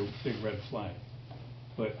be a big red flag.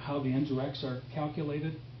 But how the indirects are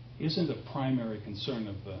calculated isn't a primary concern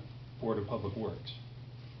of the Board of Public Works.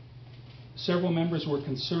 Several members were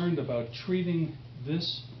concerned about treating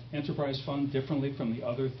this enterprise fund differently from the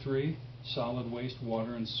other 3, solid waste,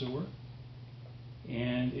 water, and sewer.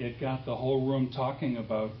 And it got the whole room talking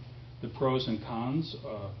about the pros and cons.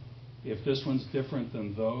 If this one's different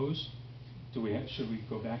than those, should we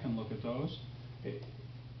go back and look at those? It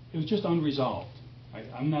was just unresolved.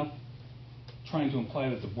 I'm not trying to imply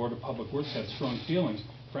that the Board of Public Works had strong feelings.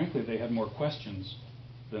 Frankly, they had more questions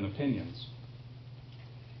than opinions.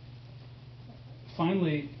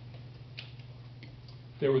 Finally,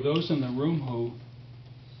 there were those in the room who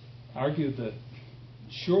argued that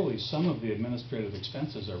surely some of the administrative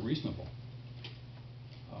expenses are reasonable.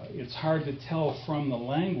 It's hard to tell from the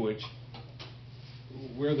language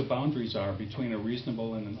where the boundaries are between a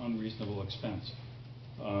reasonable and an unreasonable expense.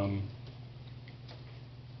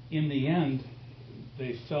 In the end,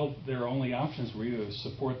 they felt their only options were either to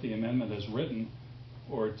support the amendment as written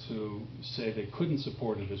or to say they couldn't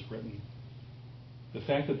support it as written. The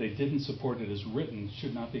fact that they didn't support it as written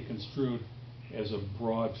should not be construed as a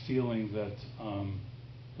broad feeling that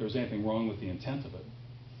there was anything wrong with the intent of it.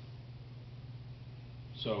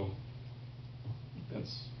 So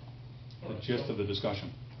that's the gist of the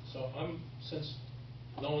discussion. So since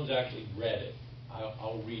no one's actually read it,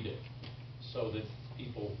 I'll read it so that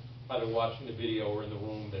people, by either watching the video or in the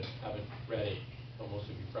room that haven't read it, so most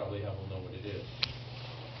of you probably have will know what it is.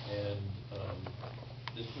 And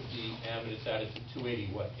this would be M, and it's added to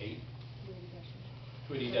 280, what, 8?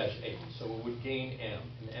 280-8. So it would gain M.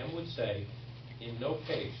 And M would say, in no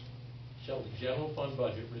case shall the general fund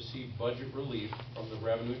budget receive budget relief from the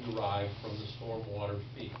revenue derived from the stormwater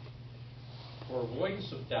fee. For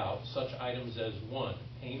avoidance of doubt, such items as 1,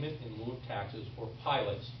 payment in lieu of taxes or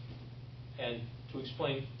pilots. And to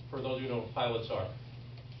explain, for those of you who know what pilots are,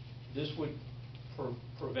 this would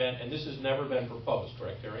prevent, and this has never been proposed,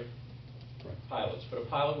 correct, Terry? Correct. Pilots. But a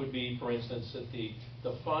pilot would be, for instance, that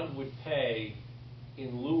the fund would pay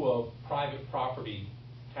in lieu of private property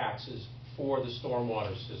taxes for the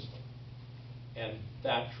stormwater system. And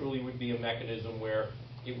that truly would be a mechanism where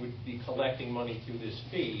it would be collecting money through this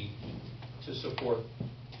fee to support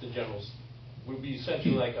the general, would be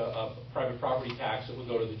essentially like a private property tax that would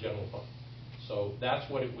go to the general fund. So that's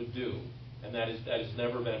what it would do, and that has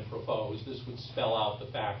never been proposed. This would spell out the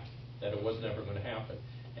fact that it was never going to happen.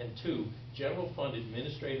 And 2, general fund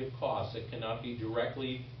administrative costs that cannot be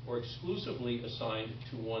directly or exclusively assigned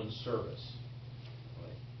to one service,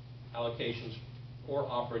 right? Allocations or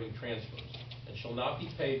operating transfers, and shall not be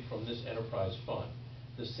paid from this enterprise fund.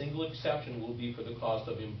 The single exception will be for the cost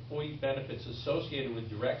of employee benefits associated with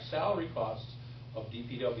direct salary costs of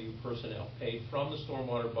DPW personnel paid from the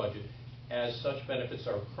stormwater budget, as such benefits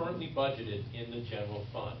are currently budgeted in the general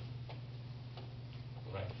fund.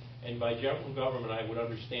 Right. And by general government, I would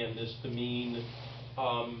understand this to mean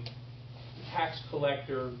the tax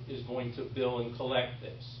collector is going to bill and collect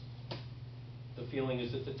this. The feeling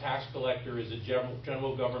is that the tax collector is a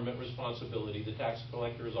general government responsibility. The tax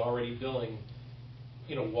collector is already billing,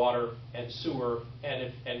 you know, water and sewer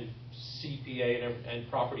and CPA and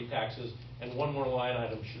property taxes, and one more line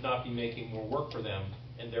item should not be making more work for them,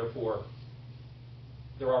 and therefore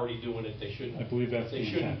they're already doing it. They shouldn't. I believe that's they the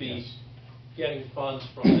shouldn't intent, be yes. getting funds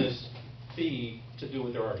from this fee to do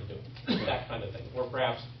what they're already doing. That kind of thing. Or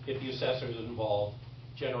perhaps if the assessor is involved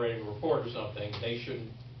generating a report or something, they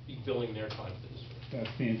shouldn't be billing their time for this.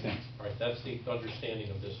 That's the intent. All right, that's the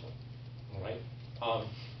understanding of this one. All right.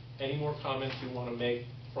 Any more comments you want to make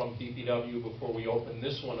from DPW before we open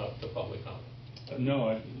this one up to public comment? No,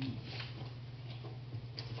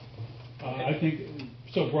 I think,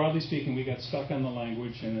 so broadly speaking, we got stuck on the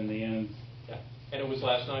language, and in the end... Yeah, and it was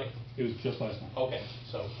last night? It was just last night. Okay,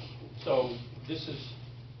 so this is,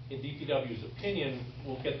 in DPW's opinion,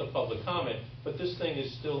 we'll get the public comment, but this thing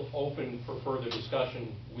is still open for further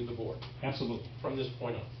discussion with the board? Absolutely. From this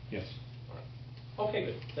point on? Yes. All right. Okay,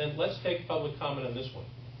 good. Then let's take public comment on this one.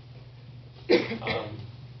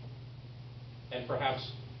 And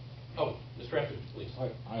perhaps, Mr. Etheridge, please.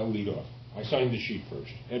 I'll lead off. I signed the sheet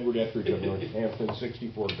first. Edward Etheridge of Northampton,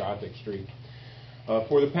 64 Gothic Street.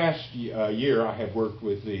 For the past year, I have worked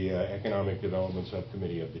with the Economic Development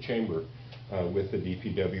Subcommittee of the Chamber, with the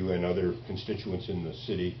DPW and other constituents in the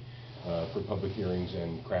city for public hearings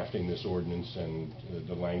and crafting this ordinance and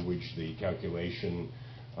the language, the calculation,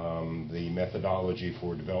 the methodology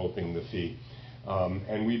for developing the fee.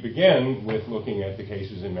 And we began with looking at the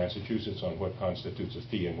cases in Massachusetts on what constitutes a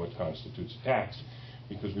fee and what constitutes a tax,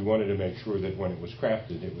 because we wanted to make sure that when it was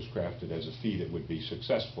crafted as a fee that would be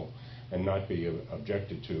successful and not be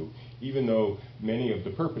objected to, even though many of the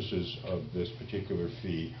purposes of this particular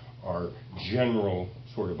fee are general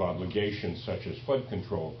sort of obligations such as flood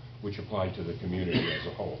control, which apply to the community as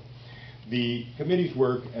a whole. The committee's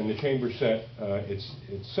work, and the Chamber set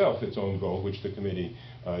its own goal, which the committee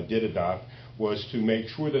did adopt, was to make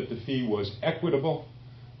sure that the fee was equitable,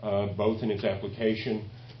 both in its application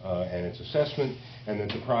and its assessment, and that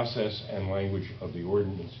the process and language of the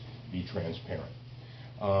ordinance be transparent.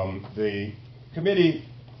 The committee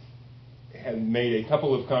had made a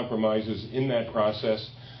couple of compromises in that process.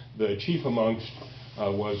 The chief amongst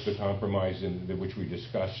was the compromise which we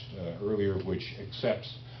discussed earlier, which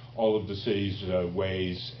accepts all of the city's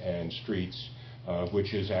ways and streets,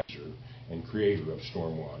 which is actor and creator of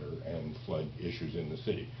stormwater and flood issues in the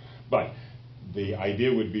city. But the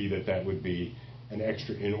idea would be that that would be an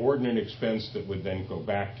extra inordinate expense that would then go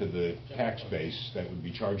back to the tax base that would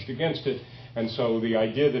be charged against it. And so the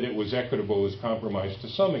idea that it was equitable is compromised to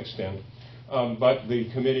some extent. But the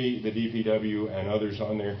committee, the DPW, and others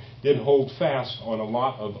on there did hold fast on a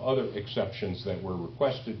lot of other exceptions that were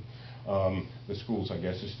requested. The schools, I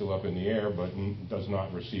guess, is still up in the air, but does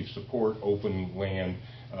not receive support. Open land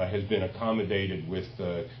has been accommodated with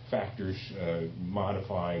factors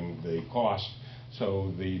modifying the cost,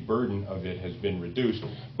 so the burden of it has been reduced.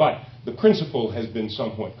 But the principle has been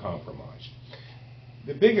somewhat compromised.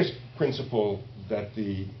 The biggest principle that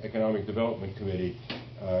the Economic Development Committee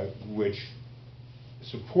which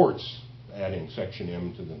supports adding Section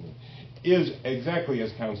M to the, is exactly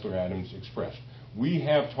as Councilor Adams expressed. We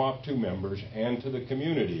have talked to members and to the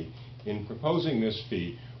community in proposing this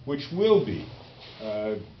fee, which will be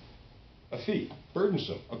a fee,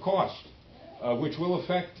 burdensome, a cost, which will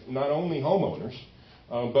affect not only homeowners,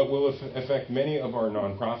 but will affect many of our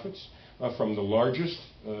nonprofits, from the largest,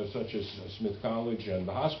 such as Smith College and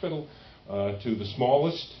the hospital, to the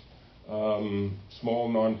smallest, small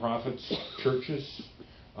nonprofits, churches,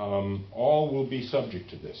 all will be subject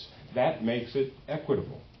to this. That makes it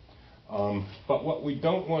equitable. But what we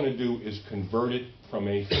don't want to do is convert it from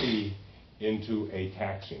a fee into a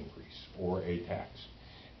tax increase or a tax.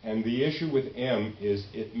 And the issue with M is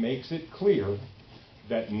it makes it clear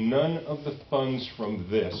that none of the funds from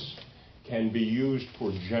this can be used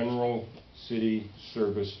for general city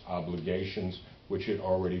service obligations, which it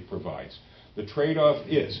already provides. The trade-off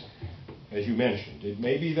is, as you mentioned, it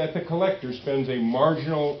may be that the collector spends a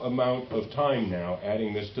marginal amount of time now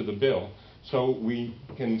adding this to the bill, so we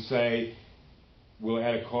can say we'll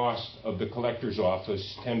add a cost of the collector's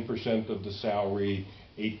office, 10% of the salary,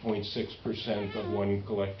 8.6% of one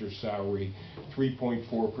collector's salary,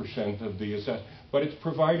 3.4% of the assessment. But it's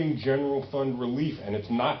providing general fund relief, and it's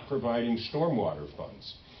not providing stormwater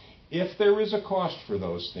funds. If there is a cost for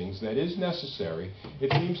those things that is necessary,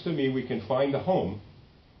 it seems to me we can find a home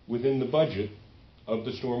within the budget of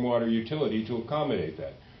the stormwater utility to accommodate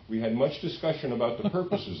that. We had much discussion about the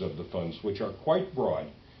purposes of the funds, which are quite broad,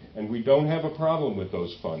 and we don't have a problem with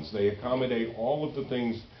those funds. They accommodate all of the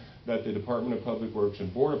things that the Department of Public Works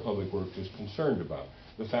and Board of Public Works is concerned about.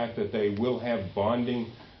 The fact that they will have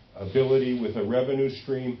bonding ability with a revenue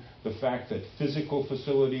stream, the fact that physical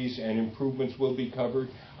facilities and improvements will be covered.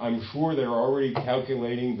 I'm sure they're already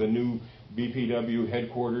calculating the new BPW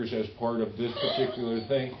headquarters as part of this particular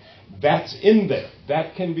thing. That's in there.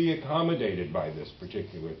 That can be accommodated by this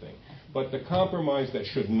particular thing. But the compromise that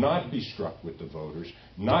should not be struck with the voters,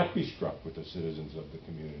 not be struck with the citizens of the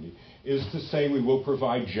community, is to say we will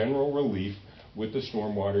provide general relief with the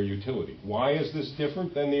stormwater utility. Why is this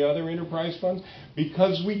different than the other enterprise funds?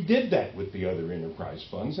 Because we did that with the other enterprise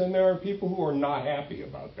funds, and there are people who are not happy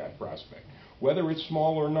about that prospect, whether it's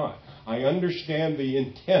small or not. I understand the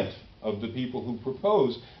intent of the people who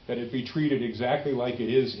propose that it be treated exactly like it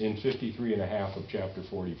is in 53.5 of Chapter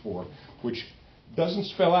 44, which doesn't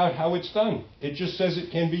spell out how it's done. It just says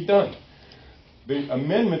it can be done. The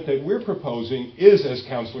amendment that we're proposing is, as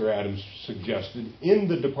Councilor Adams suggested, in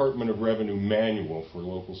the Department of Revenue manual for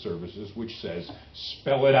local services, which says,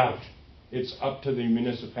 spell it out. It's up to the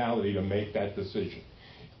municipality to make that decision.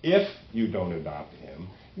 If you don't adopt him,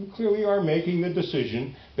 you clearly are making the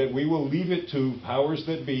decision that we will leave it to powers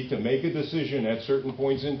that be to make a decision at certain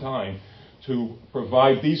points in time to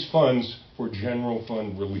provide these funds for general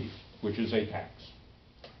fund relief, which is a tax.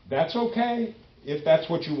 That's okay if that's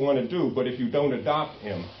what you want to do, but if you don't adopt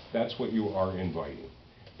M, that's what you are inviting.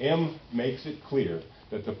 M makes it clear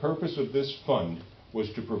that the purpose of this fund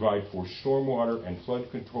was to provide for stormwater and flood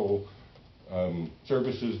control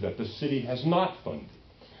services that the city has not funded.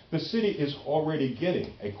 The city is already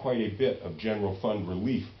getting quite a bit of general fund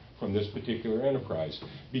relief from this particular enterprise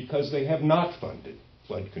because they have not funded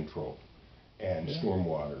flood control and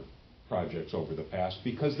stormwater projects over the past,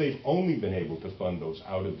 because they've only been able to fund those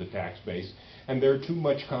out of the tax base, and there's too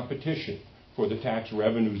much competition for the tax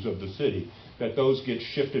revenues of the city that those get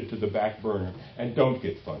shifted to the back burner and don't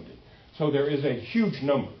get funded. So there is a huge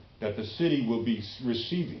number that the city will be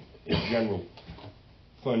receiving in general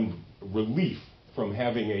fund relief from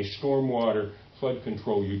having a stormwater flood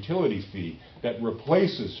control utility fee that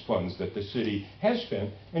replaces funds that the city has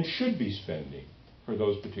spent and should be spending for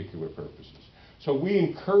those particular purposes. So we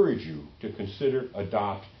encourage you to consider,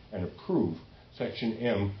 adopt, and approve Section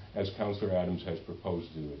M as Councilor Adams has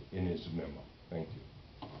proposed to it in his memo. Thank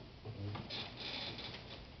you.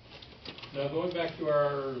 Now, going back to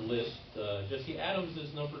our list, Jesse Adams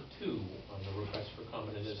is number 2 on the request for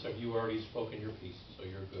comment in this. Have you already spoken your piece, so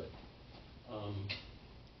you're good. And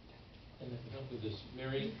I can help with this.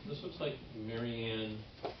 Mary, this looks like Mary Ann.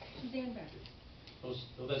 Suzanne Beck. Oh,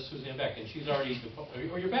 that's Suzanne Beck, and she's already,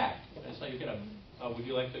 oh, you're back. That's how you get up. Would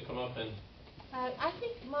you like to come up and? I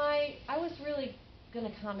think I was really going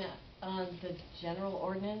to comment on the general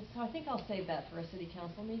ordinance, so I think I'll save that for a city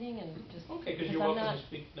council meeting and just. Okay, because you're welcome to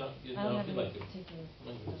speak. No, I don't have if you'd any like to. particular.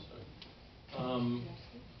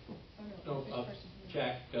 No,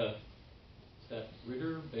 Jack, that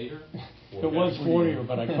Ritter, Bader? It was Warrior,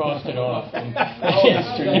 but I crossed it off. And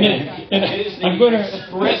It is the I'm gonna,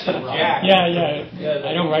 expressive Jack. yeah,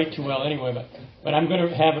 I don't write too well anyway, but I'm going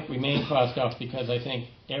to have it remain crossed off because I think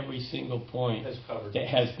every single point Has covered. that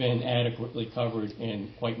has been adequately covered and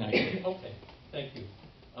quite nicely. Okay, thank you.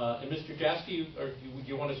 And Mr. Jaski, do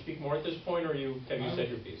you want to speak more at this point, or have you said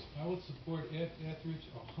your piece? I would support Etheridge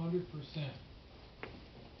 100%,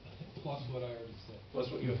 plus what I already said. Plus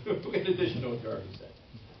what you, in addition to what you already said.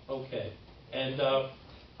 Okay. And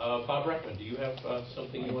Bob Reckman, do you have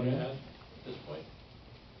something you want to add at this point?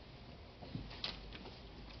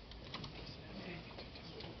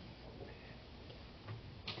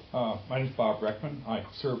 My name is Bob Reckman. I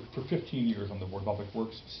served for 15 years on the Board of Public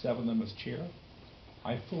Works, 7 of them as chair.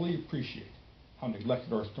 I fully appreciate how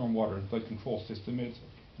neglected our stormwater and flood control system is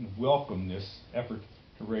and welcome this effort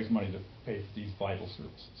to raise money to pay for these vital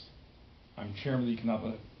services. I'm chairman of the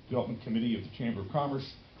Economic Development Committee of the Chamber of Commerce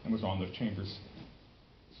and was on the Chamber's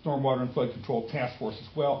Stormwater and Flood Control Task Force as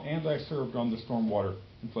well, and I served on the Stormwater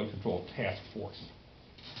and Flood Control Task Force.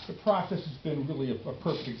 The process has been really a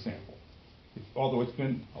perfect example. Although it's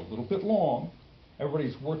been a little bit long,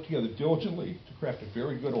 everybody's worked together diligently to craft a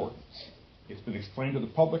very good ordinance. It's been explained to the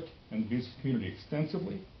public and the business community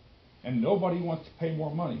extensively, and nobody wants to pay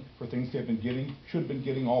more money for things they've been getting, should have been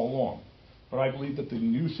getting all along. But I believe that the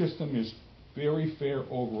new system is very fair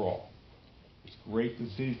overall. It's great that the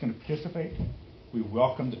city's going to participate. We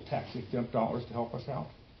welcome the tax-exempt dollars to help us out.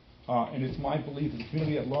 And it's my belief that the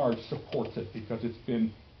community at large supports it because it's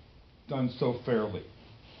been done so fairly.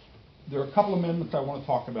 There are a couple amendments I want to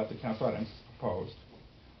talk about that Council Adams proposed.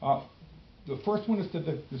 The first one is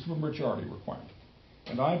the supermajority requirement.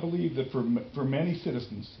 And I believe that for many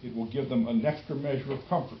citizens, it will give them an extra measure of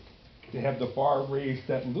comfort to have the bar raised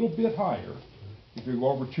that little bit higher if you go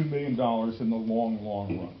over $2 million in the long,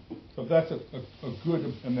 long run. So that's a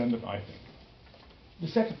good amendment, I think. The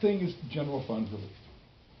second thing is general fund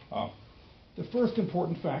relief. The first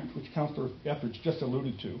important fact, which Councilor Etheridge just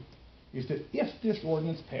alluded to, is that if this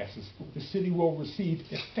ordinance passes, the city will receive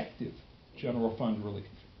effective general fund relief.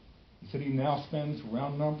 The city now spends,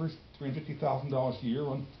 round numbers, $350,000 a year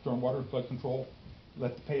on stormwater and flood control.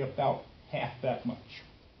 Let's pay about half that much.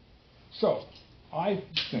 So, I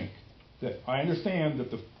think that I understand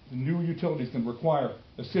that the new utility is going to require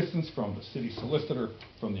assistance from the city solicitor,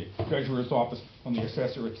 from the treasurer's office, from the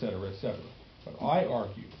assessor, et cetera, et cetera. But I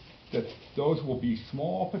argue that those will be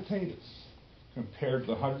small potatoes compared to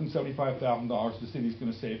the $175,000 the city is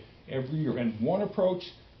going to save every year. And one approach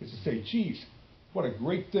is to say, geez, what a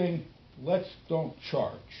great thing, let's don't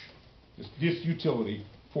charge this utility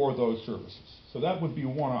for those services. So that would be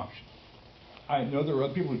one option. I know there are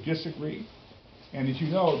other people who disagree, and as you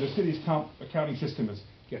know, the city's accounting system is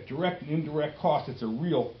get direct and indirect costs. It's a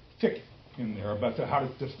real thicket in there about how to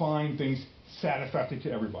define things satisfactory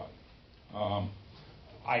to everybody.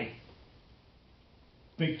 I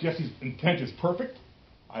think Jesse's intent is perfect.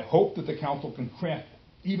 I hope that the council can craft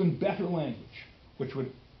even better language, which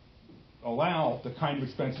would allow the kind of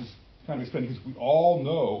expenditures we all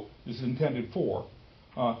know this is intended for,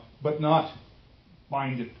 but not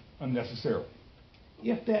bind it unnecessarily.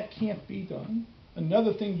 If that can't be done,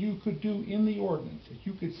 another thing you could do in the ordinance is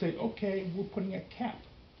you could say, okay, we're putting a cap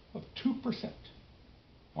of 2%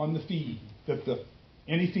 on the fee that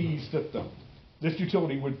any fees that this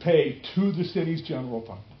utility would pay to the city's general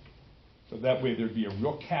fund. So that way there'd be a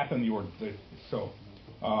real cap in the ordinance. So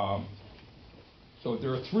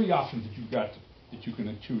there are 3 options that you've got that you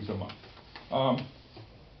can choose among.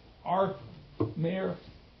 Our mayor,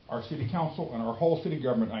 our city council, and our whole city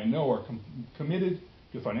government, I know, are committed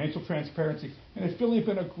to financial transparency, and it's really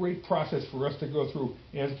been a great process for us to go through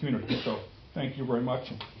as a community. So thank you very much,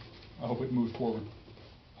 and I hope it moves forward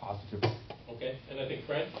positively. Okay, and I think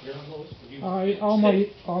Fred, you're on the list. Would you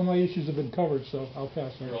All my issues have been covered, so I'll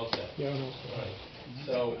pass on. You're all set. Yeah, I'm all set. All right.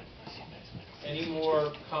 So, any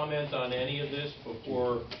more comment on any of this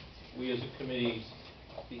before we as a committee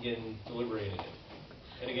begin deliberating it?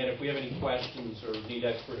 And again, if we have any questions or need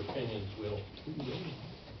expert opinions, we'll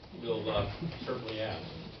certainly ask.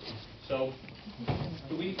 So,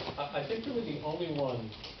 I think really the only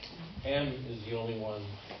one, M is the only one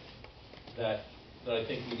that I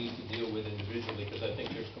think we need to deal with individually, because I think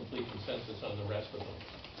there's complete consensus on the rest of them.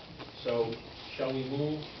 So, shall we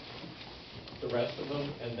move the rest of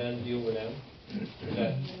them and then deal with M? Is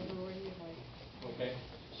that okay?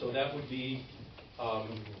 So that would be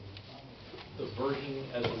the version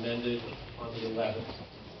as amended on the 11th,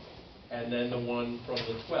 and then the one from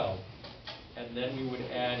the 12th, and then we would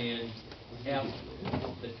add in F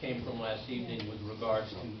that came from last evening with regards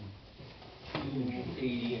to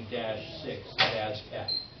 280-6 as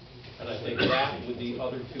F. And I think that with the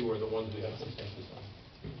other two are the ones we have consensus on.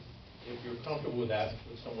 If you're comfortable with that,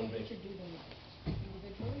 would someone make? Should do them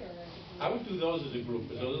individually, or as a group? I would do those as a group,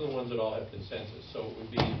 because those are the ones that all have consensus. So it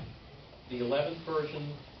would be the 11th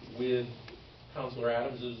version with Councilor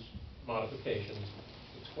Adams's modifications,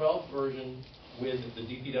 the 12th version with the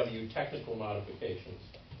DPW technical modifications,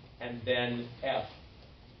 and then F,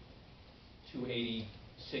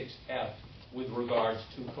 286F, with regards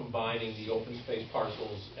to combining the open space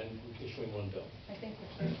parcels and issuing one bill. I think the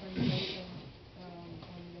first one you mentioned, on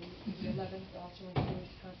the 11th also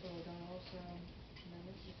includes Councilor O'Donnell's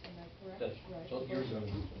amendments, am I correct? That's right. so yours are-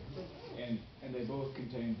 And they both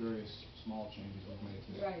contain various small changes we've made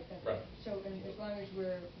today. Right, that's Right. So, and as long as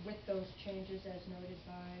we're with those changes as noted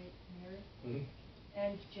by Mary Mhm.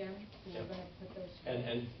 and Jim, who Yeah. are going to put those.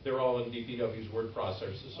 And they're all in DPW's word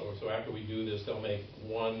processors, so after we do this, they'll make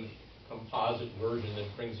one composite version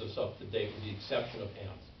that brings us up to date with the exception of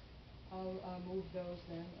M. I'll move those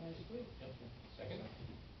then as a group. Yep. Second.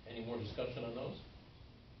 Any more discussion on those?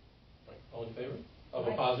 Right. All in favor of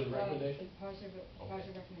a positive recommendation? Positive Okay.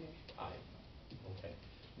 recommendation. Aye. Okay.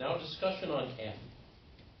 Now discussion on M.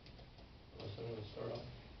 Unless someone will start off.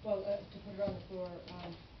 Well, to put it on the floor,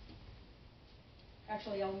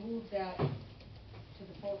 actually, I'll move that to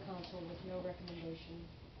the full council with no recommendation,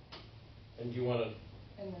 And do you want to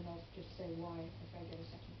and then I'll just say why if I get a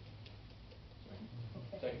second.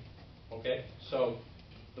 Okay. second? Okay. So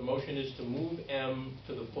the motion is to move M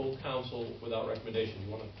to the full council without recommendation. Do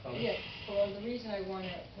you want to comment? Yes, well, the reason I want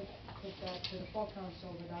to put that to the full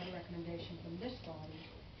council without a recommendation from this body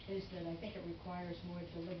is that I think it requires more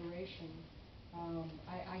deliberation.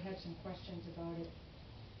 I had some questions about it,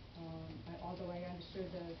 although I understood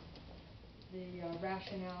the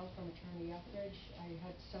rationale from Attorney Etheridge. I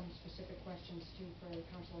had some specific questions too for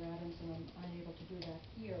Councilor Adams, and I'm unable to do that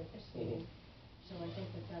here at this meeting. So I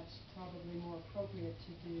think that that's probably more appropriate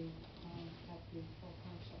to do at the full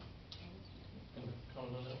council. Can you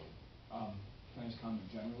comment on that one? Can I just comment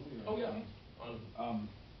generally? Or Oh, yeah.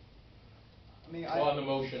 I mean, Well, on the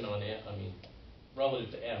motion on M, I mean,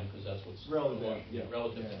 relative to M, because that's what's. Relative to M, yeah.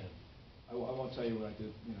 Relative to Yeah. M. I won't tell you what I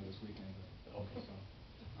did, this weekend. But, Okay. so.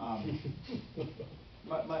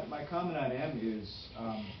 My comment on M is,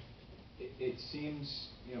 it seems,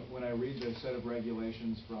 when I read the set of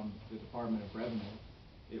regulations from the Department of Revenue,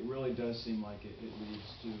 it really does seem like it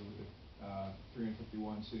leads to the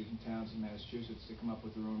 351 cities and towns in Massachusetts to come up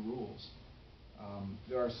with their own rules.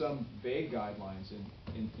 There are some vague guidelines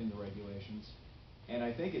in the regulations, and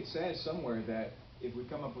I think it says somewhere that if we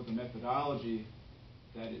come up with a methodology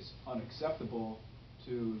that is unacceptable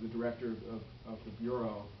to the director of the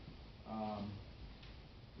Bureau, I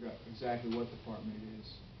forgot exactly what department it is,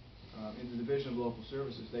 in the Division of Local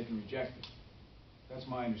Services, they can reject it. That's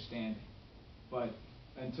my understanding. But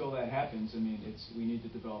until that happens, we need to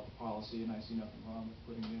develop a policy, and I see nothing wrong with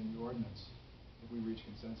putting it in the ordinance if we reach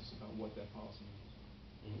consensus about what that policy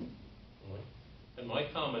is. Mm-hmm. Right. And my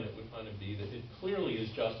comment would kind of be that it clearly is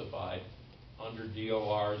justified under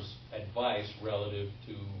DOR's advice relative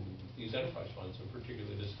to these enterprise funds, and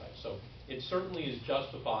particularly this type. So it certainly is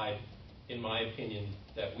justified, in my opinion,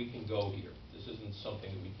 that we can go here. This isn't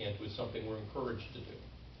something that we can't do. It's something we're encouraged to do.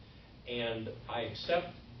 And I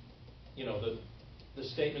accept, the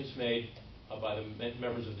statements made by the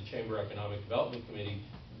members of the Chamber Economic Development Committee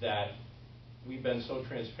that we've been so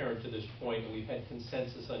transparent to this point, and we've had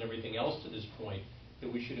consensus on everything else to this point,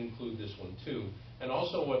 that we should include this one too. And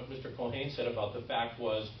also what Mr. Culhane said about the fact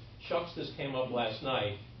was, shucks, this came up last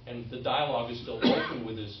night, and the dialogue is still open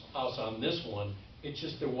with us on this one. It's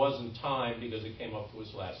just there wasn't time because it came up to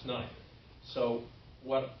us last night. So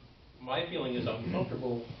what my feeling is, I'm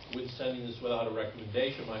comfortable with sending this without a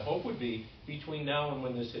recommendation. My hope would be, between now and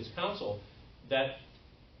when this hits council, that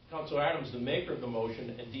Councilor Adams, the maker of the motion,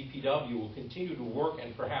 and DPW will continue to work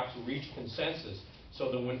and perhaps reach consensus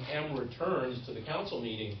so that when M returns to the council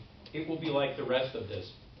meeting, it will be like the rest of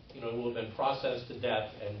this. It will have been processed to death,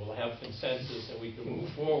 and we'll have consensus, and we can move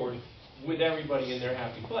forward with everybody in their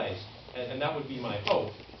happy place. And that would be my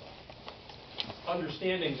hope.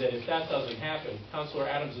 Understanding that if that doesn't happen, Councilor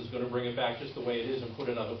Adams is going to bring it back just the way it is and put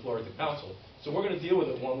it on the floor at the council. So we're going to deal with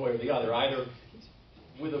it one way or the other, either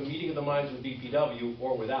with a meeting of the minds with DPW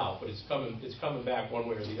or without, but it's coming back one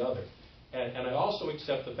way or the other. And I also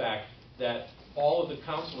accept the fact that all of the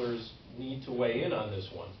councilors need to weigh in on this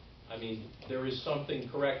one. There is something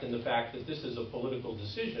correct in the fact that this is a political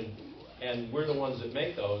decision, and we're the ones that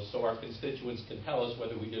make those, so our constituents can tell us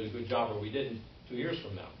whether we did a good job or we didn't 2 years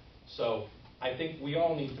from now. So I think we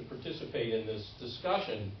all need to participate in this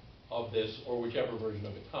discussion of this, or whichever version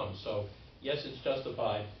of it comes. So yes, it's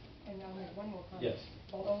justified. And I'll make one more comment. Yes.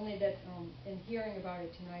 Well, only that, in hearing about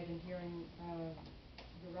it tonight and hearing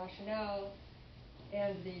the rationale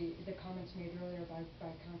and the comments made earlier by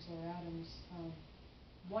Councilor Adams,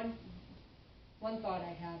 one thought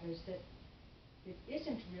I have is that it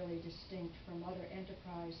isn't really distinct from other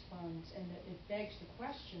enterprise funds, and that it begs the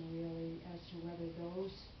question really as to whether those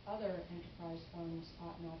other enterprise funds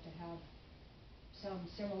ought not to have some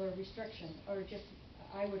similar restriction, or just,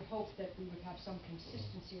 I would hope that we would have some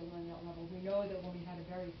consistency along that level. We know that when we had a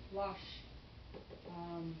very flush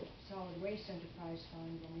solid waste enterprise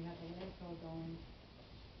fund, when we had the landfill going,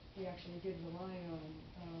 we actually did rely on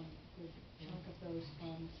a chunk of those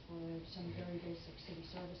funds for some very basic city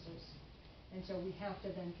services. And so we have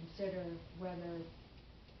to then consider whether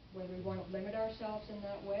we want to limit ourselves in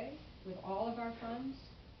that way with all of our funds,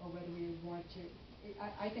 or whether we want to,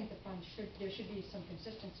 I think the funds there should be some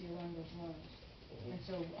consistency along those lines. And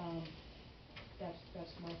so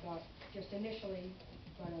that's my thought just initially,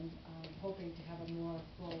 but I'm hoping to have a more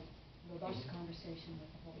full, robust conversation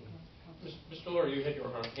with the whole council. Mr. Lohr, you had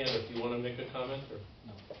your hand up. Do you want to make a comment, or?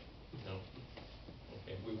 No. No?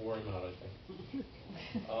 Okay, we wore him out, I think.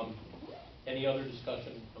 Any other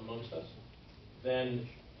discussion amongst us? Then,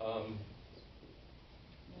 to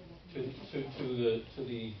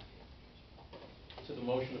the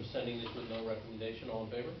motion of sending this with no recommendation, all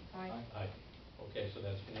in favor? Aye. Aye. Okay, so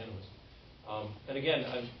that's unanimous. And again,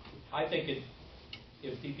 I think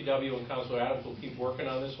if DPW and Councilor Adams will keep working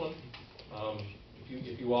on this one,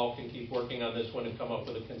 if you all can keep working on this one and come up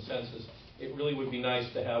with a consensus, it really would be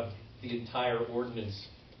nice to have the entire ordinance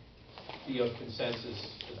be of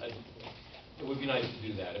consensus. It would be nice to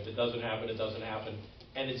do that. If it doesn't happen, it doesn't happen.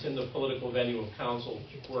 And it's in the political venue of council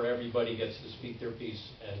where everybody gets to speak their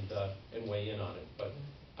piece and weigh in on it. But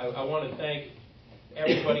I want to thank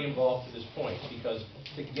everybody involved to this point, because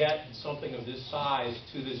to get something of this size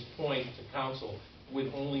to this point to council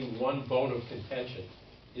with only one bone of contention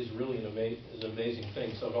is really an amazing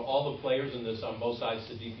thing. So to all the players in this on both sides,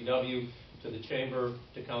 to DPW, to the Chamber,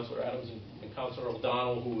 to Councilor Adams and Councilor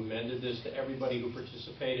O'Donnell, who amended this, to everybody who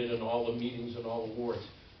participated in all the meetings and all the awards.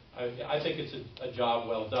 I think it's a job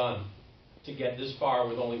well done to get this far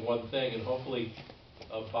with only one thing, and hopefully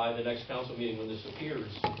by the next council meeting when this appears,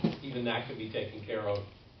 even that can be taken care of,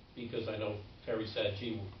 because I know Terry said,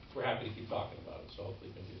 gee, we're happy to keep talking about it, so hopefully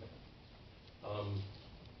we can do that. Can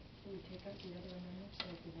we take up the other amendments,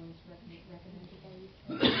 like the ones recommended by you?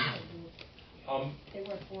 They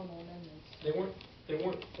weren't formal amendments. They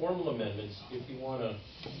weren't formal amendments. If you want to,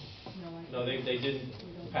 no, they didn't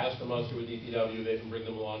pass them out through a DPW. They didn't bring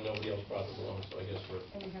them along. Nobody else brought them along. So I guess we're.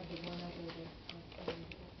 And we have the one other that.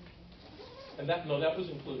 And that was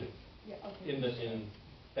included. Yeah. Okay.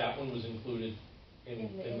 That one was included in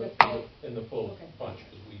the full bunch,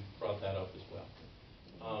 because we brought that up as well.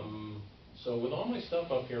 So with all my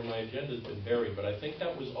stuff up here, my agenda's been buried, but I think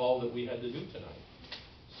that was all that we had to do tonight.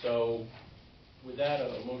 So with that,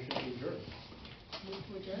 a motion to adjourn. Move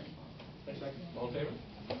to adjourn. All in favor?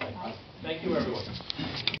 Thank you, everyone.